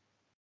moment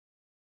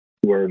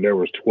where there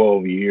was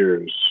 12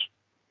 years,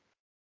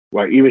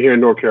 like even here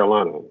in North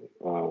Carolina,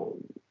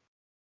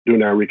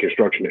 during that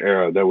Reconstruction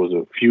era, there was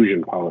a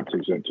fusion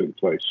politics that took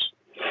place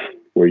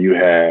where you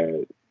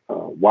had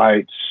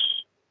whites,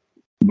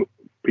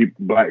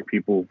 black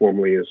people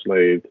formerly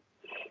enslaved,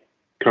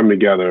 come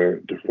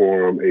together to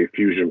form a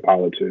fusion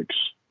politics.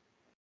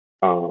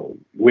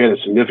 We had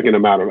a significant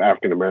amount of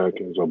African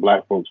Americans or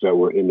black folks that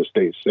were in the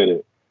state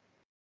Senate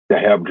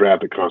that helped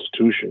draft the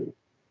Constitution,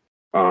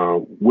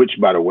 which,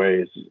 by the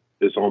way,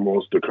 is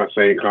almost the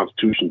same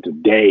Constitution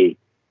today,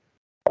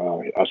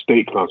 a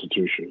state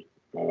constitution.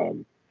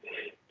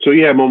 So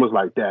you had moments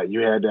like that. You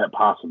had that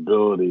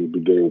possibility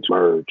beginning to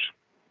merge.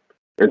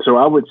 And so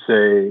I would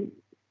say, in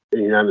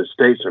the United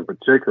States in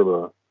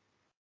particular,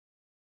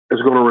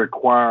 it's going to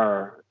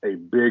require a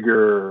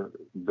bigger,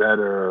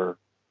 better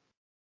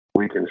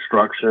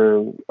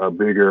Reconstruction, a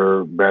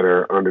bigger,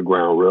 better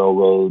Underground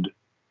Railroad.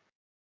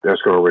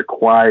 That's going to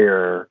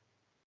require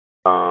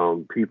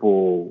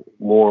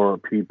more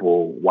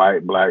people,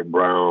 white, black,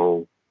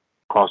 brown,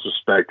 across the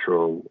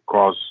spectrum,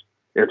 across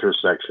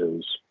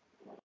intersections,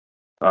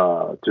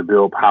 to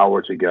build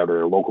power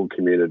together in local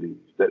communities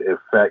that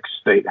affect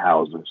state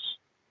houses.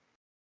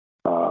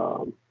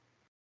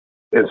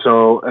 And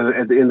so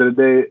at the end of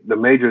the day, the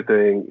major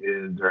thing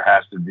is there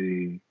has to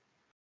be,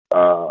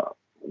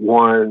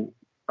 one,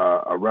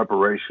 a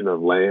reparation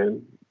of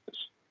land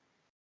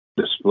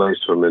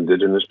displaced from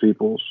indigenous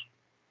peoples.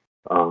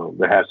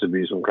 There has to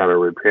be some kind of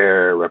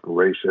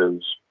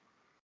reparations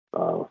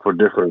for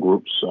different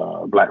groups,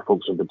 black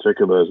folks in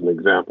particular, as an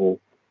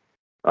example,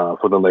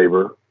 for the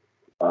labor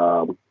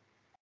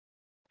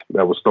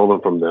that was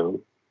stolen from them.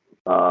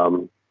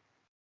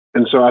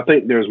 And so I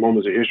think there's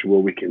moments of history where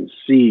we can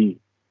see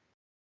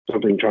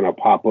something trying to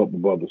pop up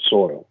above the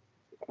soil.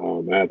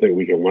 And I think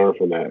we can learn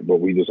from that, but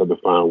we just have to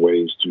find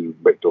ways to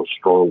make those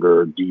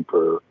stronger,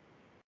 deeper,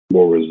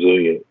 more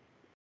resilient.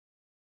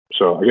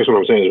 So I guess what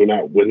I'm saying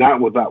is we're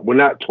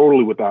not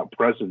totally without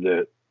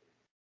precedent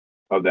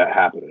of that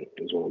happening,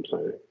 is what I'm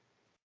saying.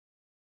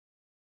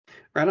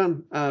 Right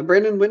on.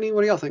 Brandon, Whitney,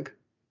 what do y'all think?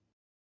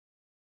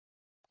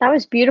 That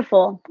was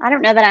beautiful. I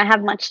don't know that I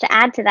have much to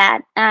add to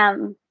that.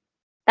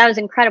 That was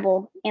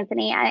incredible,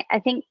 Anthony. I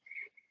think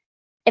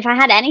if I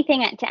had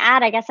anything to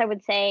add, I guess I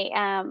would say,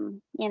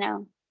 I'm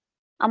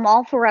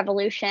all for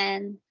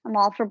revolution. I'm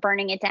all for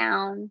burning it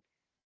down.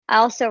 I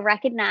also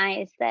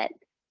recognize that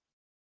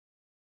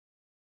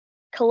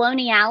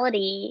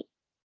coloniality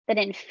that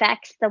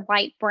infects the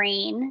white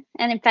brain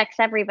and infects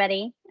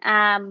everybody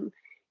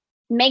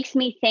makes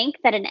me think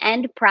that an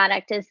end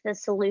product is the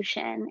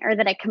solution, or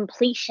that a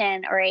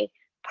completion or a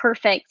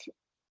perfect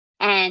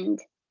end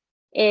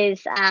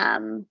is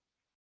the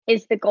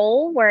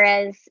goal,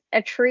 whereas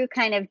a true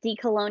kind of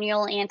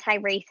decolonial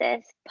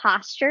anti-racist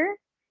posture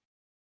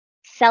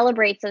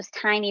celebrates those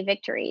tiny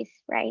victories,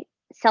 right?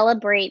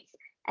 Celebrates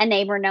a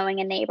neighbor knowing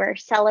a neighbor,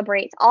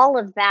 celebrates all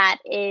of that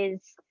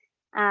is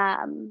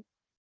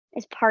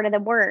part of the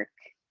work.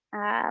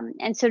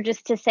 And so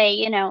just to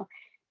say,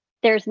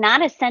 there's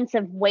not a sense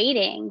of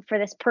waiting for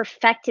this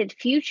perfected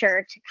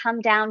future to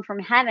come down from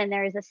heaven.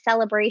 There is a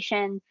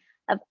celebration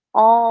of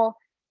all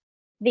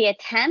the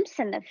attempts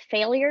and the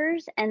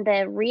failures and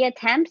the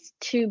reattempts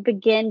to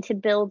begin to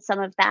build some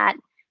of that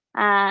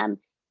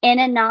in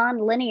a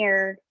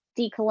non-linear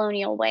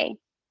decolonial way.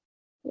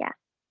 Yeah.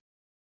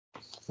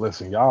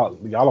 Listen, y'all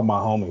are my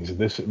homies.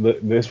 This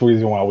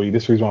reason why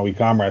we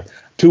comrades.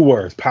 2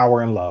 words: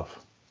 power and love.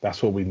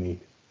 That's what we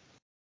need.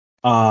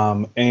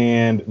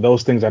 And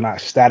those things are not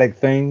static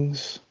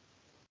things.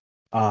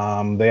 They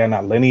are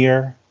not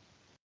linear.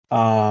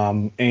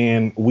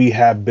 And we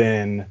have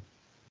been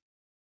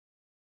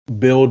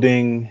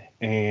building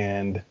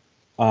and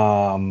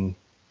been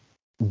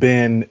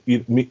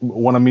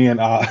one of me and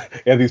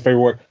Anthony's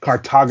favorite word,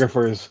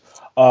 cartographers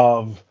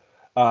of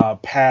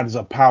paths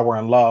of power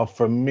and love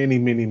for many,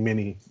 many,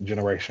 many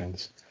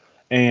generations.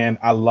 And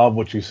I love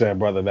what you said,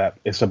 brother, that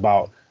it's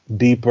about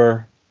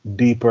deeper.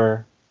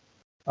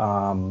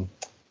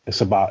 It's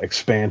about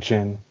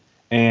expansion.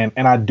 And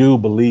I do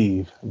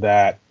believe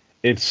that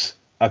it's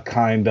a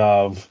kind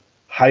of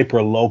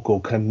hyper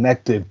local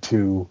connected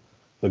to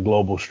the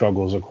global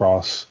struggles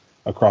across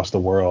the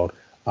world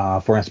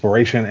for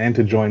inspiration and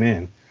to join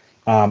in.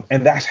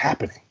 And that's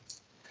happening.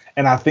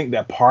 And I think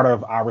that part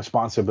of our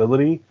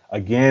responsibility,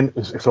 again,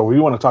 so we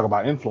want to talk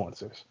about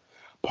influencers.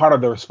 Part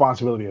of the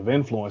responsibility of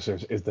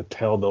influencers is to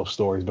tell those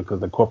stories, because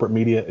the corporate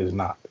media is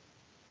not.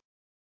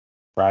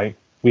 Right?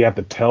 We have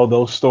to tell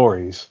those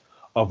stories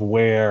of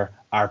where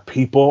our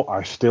people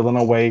are stealing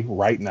away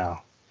right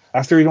now.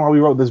 That's the reason why we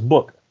wrote this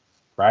book,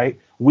 right?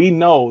 We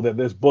know that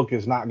this book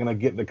is not going to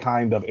get the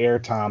kind of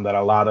airtime that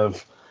a lot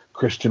of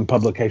Christian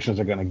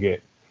publications are going to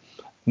get.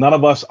 None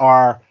of us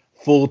are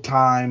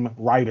full-time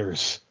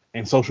writers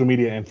and social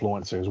media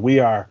influencers. We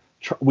are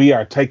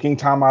taking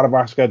time out of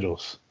our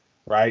schedules,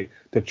 right,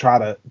 to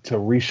try to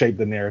reshape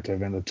the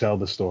narrative and to tell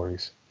the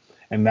stories.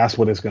 And that's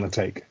what it's going to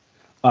take.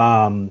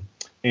 And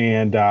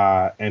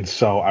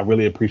so I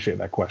really appreciate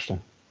that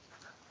question.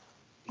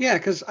 Yeah,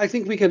 because I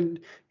think we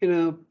could,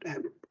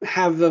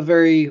 have a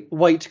very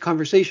white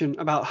conversation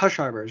about hush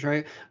harbors,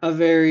 right? A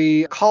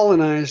very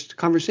colonized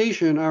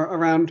conversation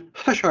around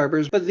hush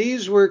harbors. But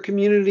these were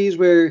communities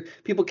where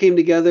people came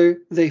together,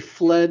 they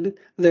fled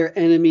their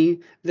enemy,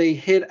 they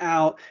hid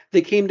out,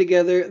 they came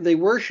together, they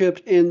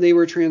worshiped, and they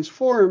were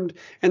transformed.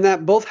 And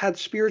that both had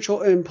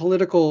spiritual and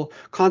political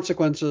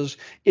consequences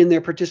in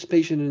their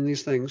participation in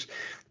these things.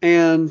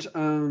 And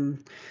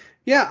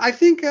Yeah, I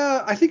think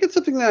it's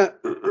something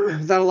that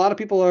that a lot of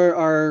people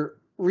are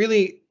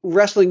really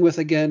wrestling with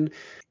again.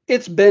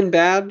 It's been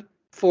bad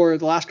for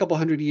the last couple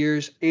hundred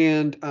years,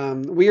 and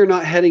we are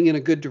not heading in a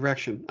good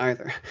direction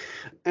either.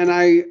 And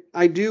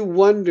I do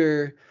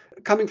wonder,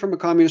 coming from a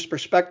communist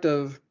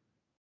perspective,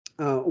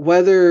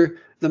 whether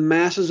the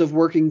masses of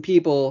working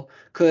people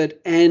could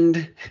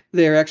end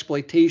their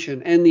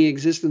exploitation, end the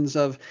existence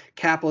of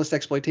capitalist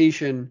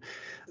exploitation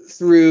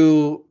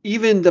through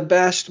even the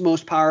best,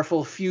 most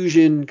powerful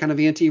fusion, kind of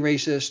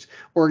anti-racist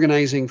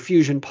organizing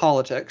fusion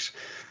politics.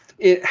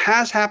 It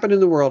has happened in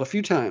the world a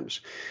few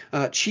times.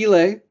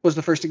 Chile was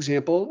the first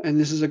example, and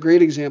this is a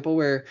great example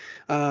where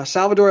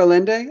Salvador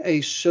Allende,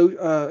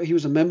 he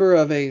was a member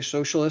of a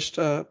socialist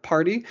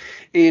party,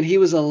 and he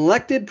was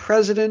elected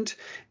president,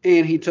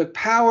 and he took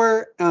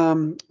power,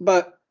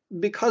 but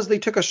because they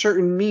took a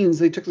certain means,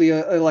 they took the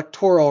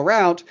electoral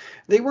route,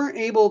 they weren't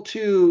able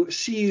to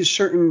seize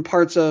certain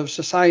parts of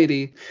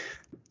society,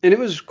 and it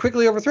was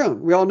quickly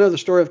overthrown. We all know the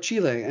story of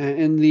Chile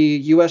and the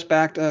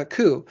U.S.-backed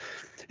coup.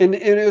 And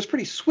it was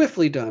pretty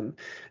swiftly done.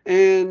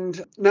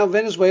 And now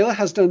Venezuela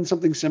has done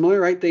something similar,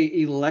 right? They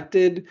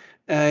elected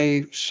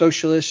a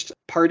socialist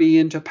party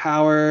into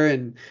power,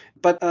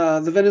 but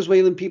the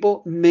Venezuelan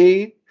people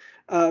may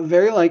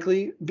very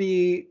likely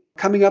be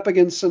coming up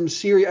against some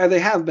serious, they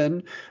have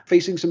been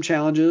facing some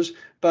challenges,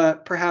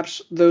 but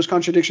perhaps those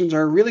contradictions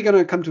are really going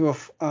to come to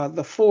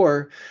the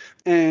fore.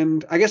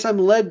 And I guess I'm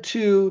led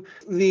to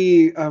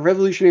the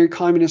revolutionary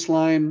communist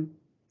line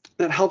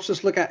that helps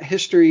us look at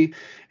history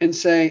and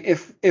say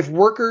if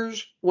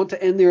workers want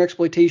to end their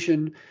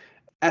exploitation,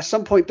 at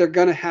some point they're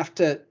going to have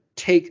to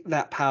take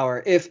that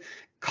power. If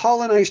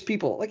colonized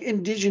people, like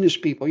indigenous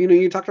people,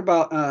 you talked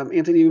about,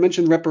 Anthony, you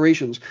mentioned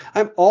reparations.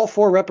 I'm all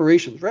for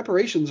reparations.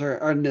 Reparations are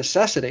a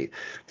necessity.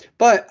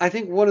 But I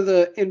think one of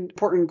the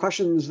important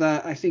questions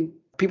that I think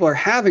people are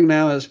having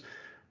now is,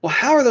 well,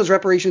 how are those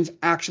reparations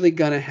actually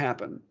going to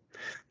happen?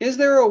 Is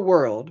there a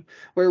world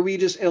where we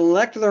just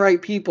elect the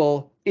right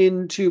people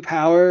into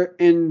power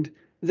and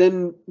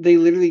then they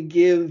literally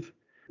give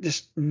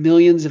just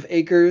millions of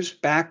acres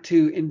back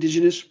to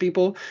indigenous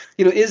people?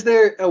 Is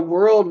there a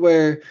world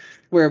where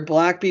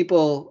black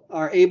people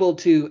are able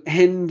to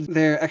end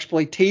their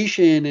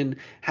exploitation and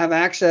have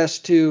access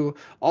to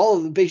all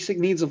of the basic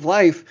needs of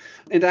life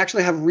and to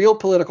actually have real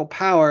political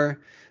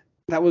power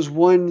that was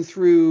won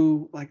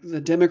through like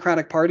the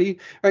Democratic Party,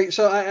 right?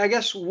 So I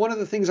guess one of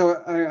the things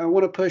I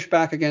want to push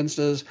back against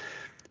is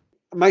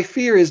my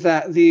fear is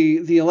that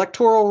the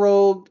electoral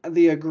role,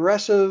 the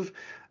aggressive,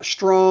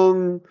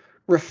 strong,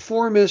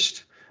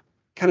 reformist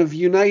kind of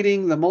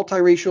uniting the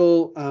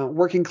multiracial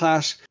working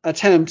class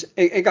attempt,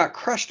 it got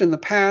crushed in the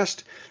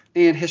past.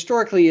 And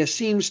historically, it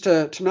seems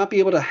to not be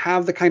able to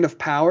have the kind of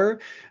power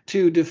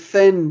to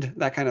defend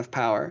that kind of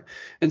power.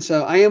 And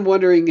so I am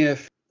wondering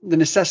if the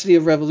necessity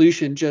of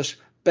revolution just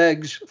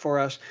begs for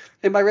us.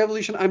 And by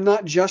revolution, I'm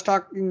not just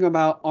talking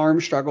about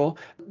armed struggle.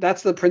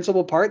 That's the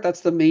principal part. That's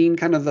the main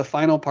kind of the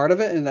final part of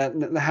it, and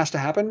that has to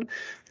happen.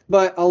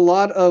 But a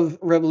lot of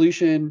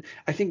revolution,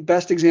 I think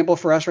best example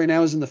for us right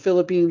now is in the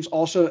Philippines,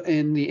 also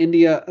in the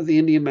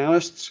Indian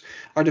Maoists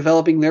are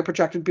developing their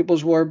protracted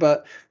People's War.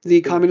 But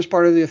the Communist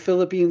Party of the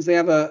Philippines, they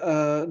have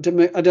a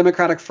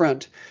democratic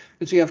front.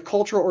 And so you have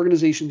cultural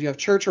organizations, you have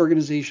church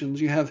organizations,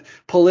 you have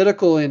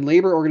political and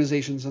labor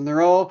organizations, and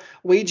they're all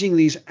waging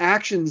these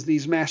actions,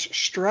 these mass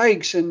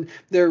strikes, and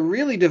they're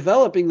really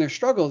developing their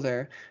struggle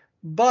there.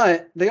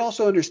 But they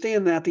also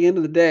understand that at the end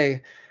of the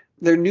day,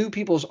 their new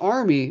people's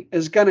army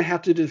is going to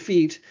have to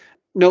defeat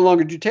no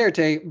longer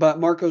Duterte, but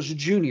Marcos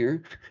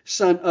Jr.,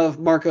 son of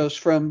Marcos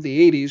from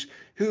the 80s,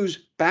 who's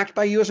backed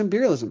by U.S.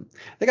 imperialism.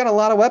 They got a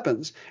lot of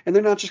weapons, and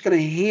they're not just going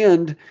to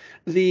hand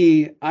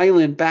the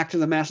island back to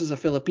the masses of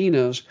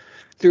Filipinos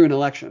through an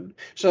election.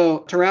 So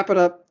to wrap it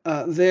up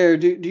there,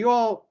 do you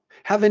all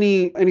have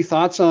any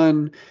thoughts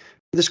on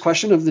this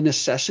question of the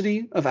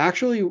necessity of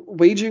actually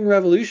waging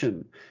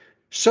revolution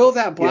so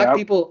that black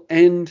people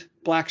end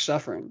black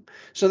suffering,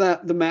 so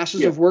that the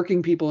masses of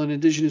working people and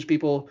indigenous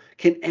people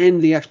can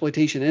end the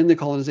exploitation, end the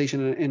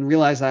colonization, and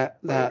realize that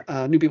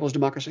new people's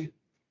democracy?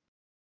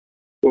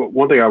 Well,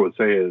 one thing I would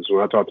say is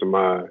when I talk to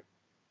my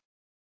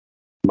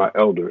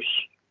elders,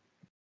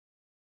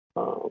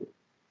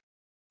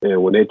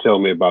 and when they tell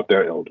me about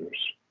their elders,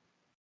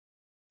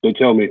 they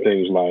tell me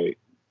things like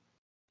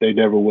they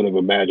never would have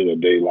imagined a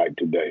day like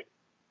today.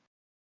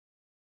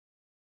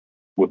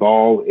 With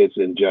all its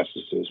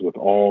injustices, with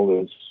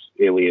all its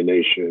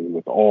alienation,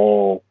 with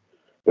all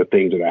the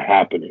things that are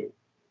happening,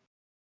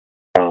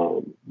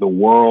 the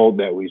world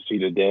that we see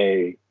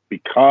today,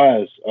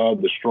 because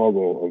of the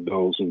struggle of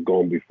those who've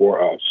gone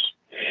before us,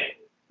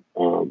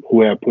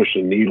 who have pushed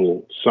the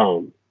needle,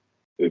 some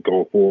that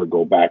go forward,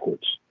 go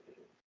backwards.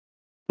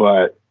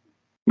 But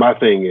my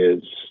thing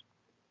is,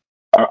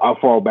 I'll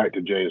fall back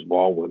to James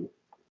Baldwin.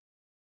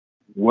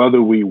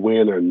 Whether we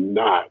win or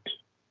not,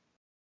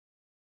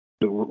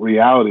 the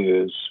reality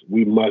is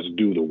we must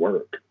do the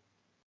work.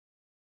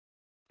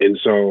 And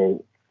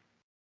so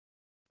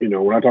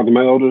when I talk to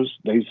my elders,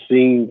 they've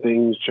seen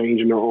things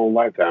change in their own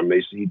lifetime.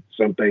 They see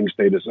some things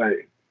stay the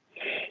same.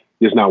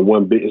 It's not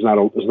one bit. It's not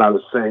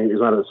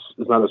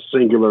a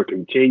singular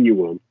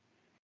continuum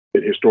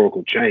in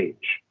historical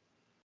change.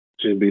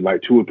 It should be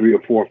like 2 or 3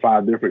 or 4 or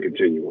 5 different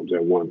continuums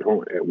at one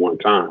point, at one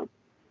time.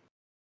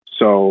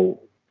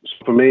 So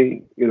for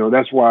me,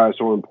 that's why it's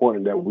so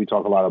important that we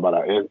talk a lot about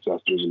our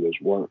ancestors in this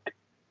work,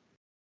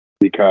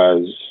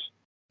 because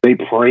they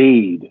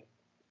prayed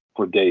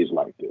for days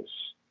like this.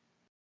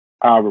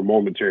 However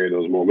momentary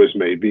those moments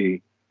may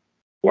be,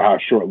 or how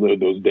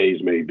short-lived those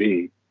days may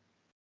be,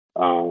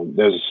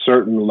 there's a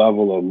certain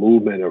level of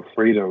movement of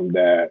freedom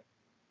that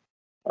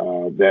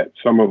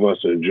some of us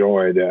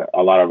enjoy that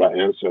a lot of our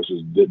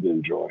ancestors didn't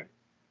enjoy. I'm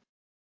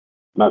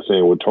not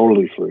saying we're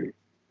totally free,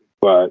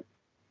 but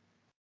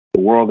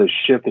the world has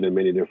shifted in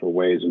many different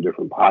ways in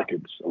different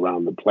pockets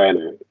around the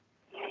planet.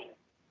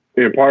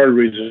 And part of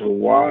the reason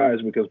why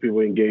is because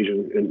people engage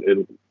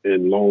in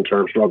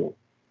long-term struggle.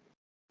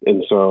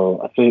 And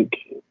so I think,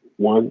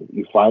 one,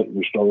 you fight,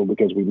 we struggle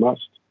because we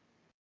must.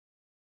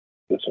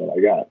 That's all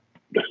I got.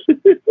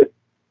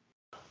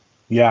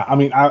 Yeah, I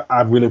mean,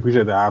 I really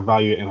appreciate that. I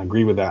value it and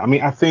agree with that. I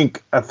mean, I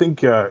think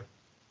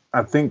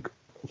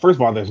first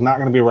of all, there's not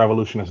going to be a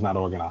revolution that's not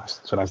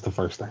organized. So that's the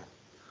first thing.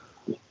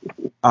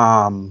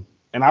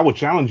 And I would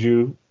challenge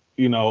you,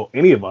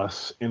 any of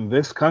us in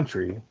this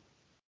country,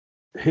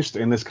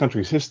 in this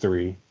country's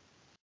history,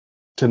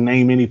 to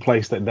name any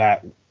place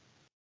that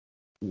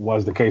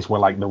was the case where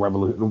like the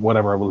revolution,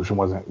 whatever revolution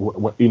wasn't,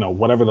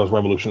 whatever those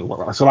revolutions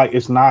were. So like,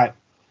 it's not,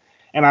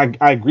 and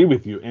I agree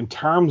with you in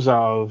terms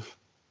of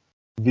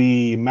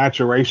the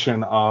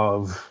maturation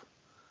of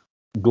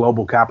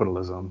global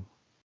capitalism.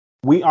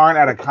 We aren't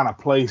at a kind of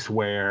place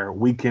where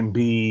we can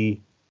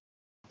be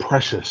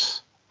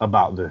precious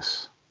about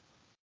this.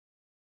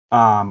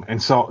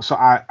 And so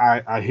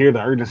I hear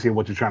the urgency of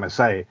what you're trying to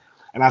say.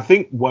 And I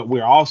think what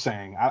we're all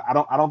saying, I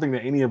don't think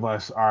that any of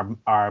us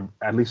are,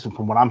 at least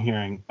from what I'm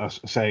hearing us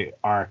say,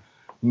 are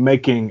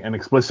making an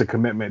explicit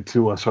commitment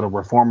to a sort of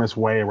reformist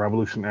way, a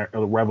revolutionary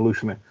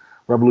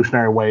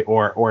way,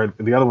 or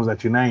the other ones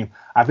that you name.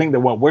 I think that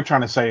what we're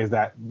trying to say is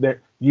that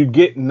you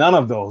get none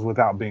of those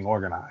without being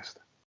organized.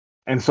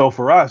 And so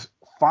for us,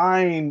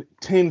 find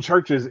 10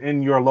 churches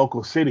in your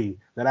local city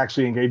that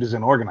actually engages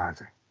in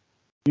organizing.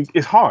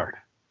 It's hard.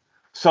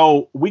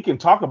 So we can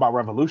talk about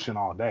revolution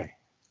all day.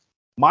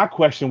 My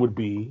question would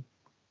be,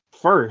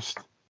 first,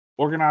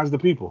 organize the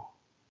people.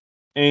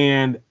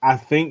 And I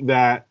think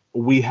that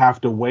we have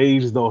to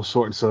wage those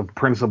sorts of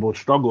principled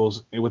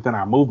struggles within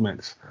our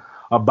movements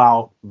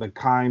about the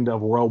kind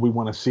of world we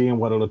want to see and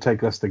what it'll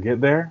take us to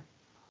get there.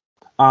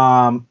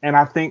 And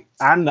I think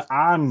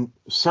I'm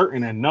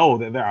certain and know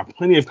that there are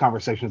plenty of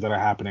conversations that are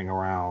happening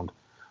around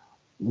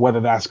whether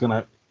that's going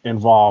to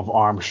involve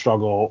armed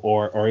struggle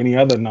or any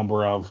other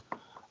number of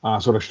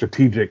sort of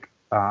strategic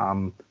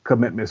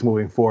commitments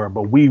moving forward.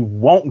 But we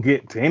won't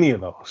get to any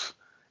of those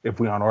if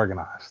we aren't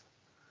organized.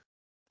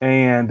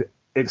 And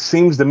it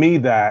seems to me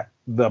that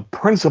the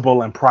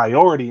principle and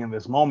priority in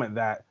this moment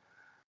that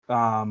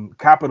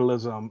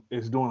capitalism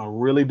is doing a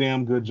really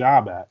damn good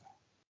job at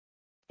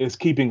is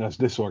keeping us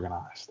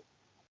disorganized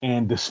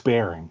and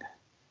despairing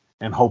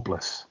and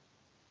hopeless,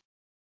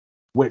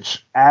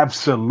 which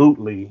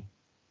absolutely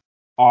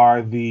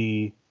are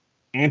the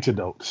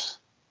antidotes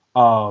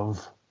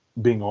of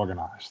being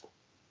organized.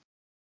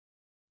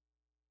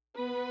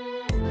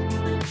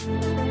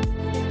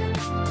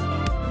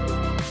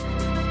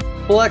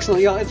 Well,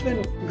 excellent, y'all. It's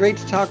been great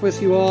to talk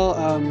with you all.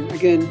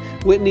 Again,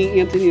 Whitney,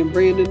 Anthony, and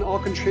Brandon, all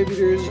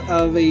contributors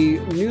of a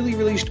newly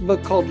released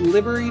book called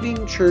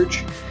Liberating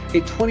Church,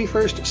 a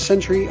 21st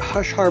Century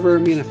Hush Harbor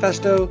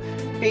Manifesto,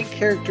 8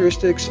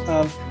 characteristics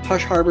of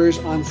hush harbors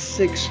on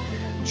 6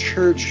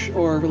 church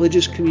or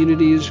religious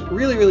communities.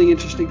 Really, really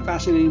interesting,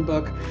 fascinating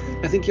book.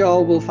 I think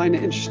y'all will find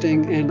it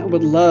interesting, and I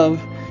would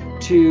love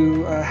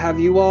to have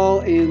you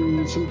all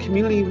and some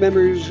community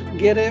members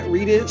get it,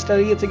 read it,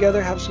 study it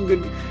together, have some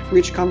good,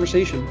 rich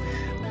conversation.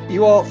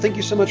 You all, thank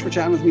you so much for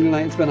chatting with me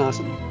tonight. It's been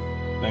awesome.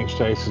 Thanks,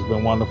 Chase. It's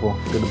been wonderful.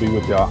 Good to be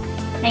with y'all.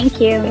 Thank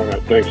you. All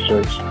right. Thanks,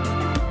 Chase.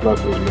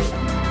 Blessings, man.